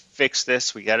way to fix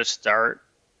this, we got to start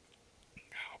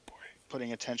Oh boy.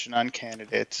 putting attention on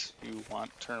candidates who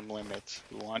want term limits,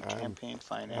 who want I'm campaign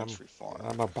I'm finance reform,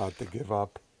 I'm about to give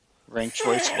up. ranked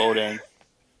choice voting.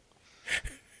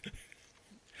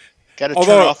 Got to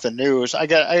turn Although off the news. I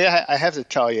have to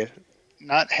tell you,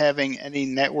 not having any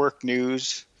network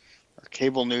news or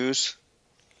cable news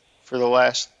for the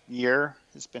last year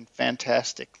has been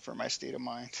fantastic for my state of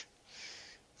mind.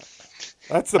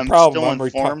 that's the I'm problem. still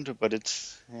informed, but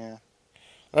yeah.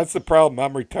 That's the problem.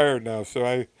 I'm retired now, so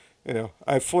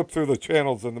I flip through the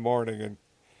channels in the morning, and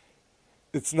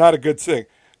it's not a good thing.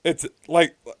 It's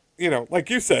like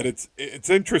you said, it's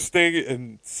interesting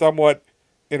and somewhat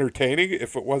entertaining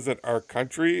if it wasn't our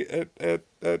country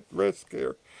at risk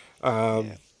here,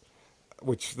 Yeah.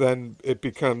 which then it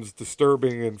becomes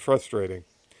disturbing and frustrating.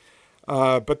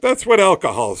 But that's what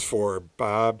alcohol's for,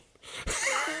 Bob.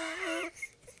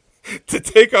 To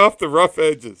take off the rough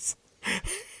edges.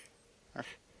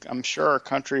 I'm sure our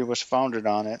country was founded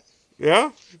on it.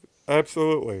 Yeah,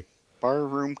 absolutely.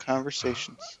 Barroom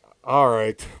conversations. All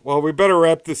right. Well, we better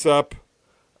wrap this up.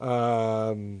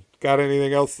 Got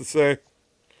anything else to say?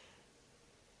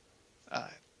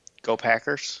 Go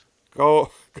Packers.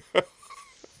 Go.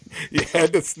 You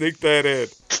had to sneak that in.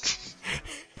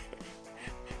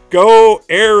 Go,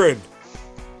 Aaron.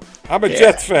 I'm a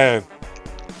Jets fan.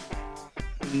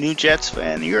 New Jets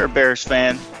fan. You're a Bears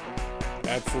fan.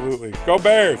 Absolutely. Go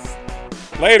Bears.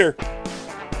 Later.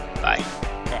 Bye.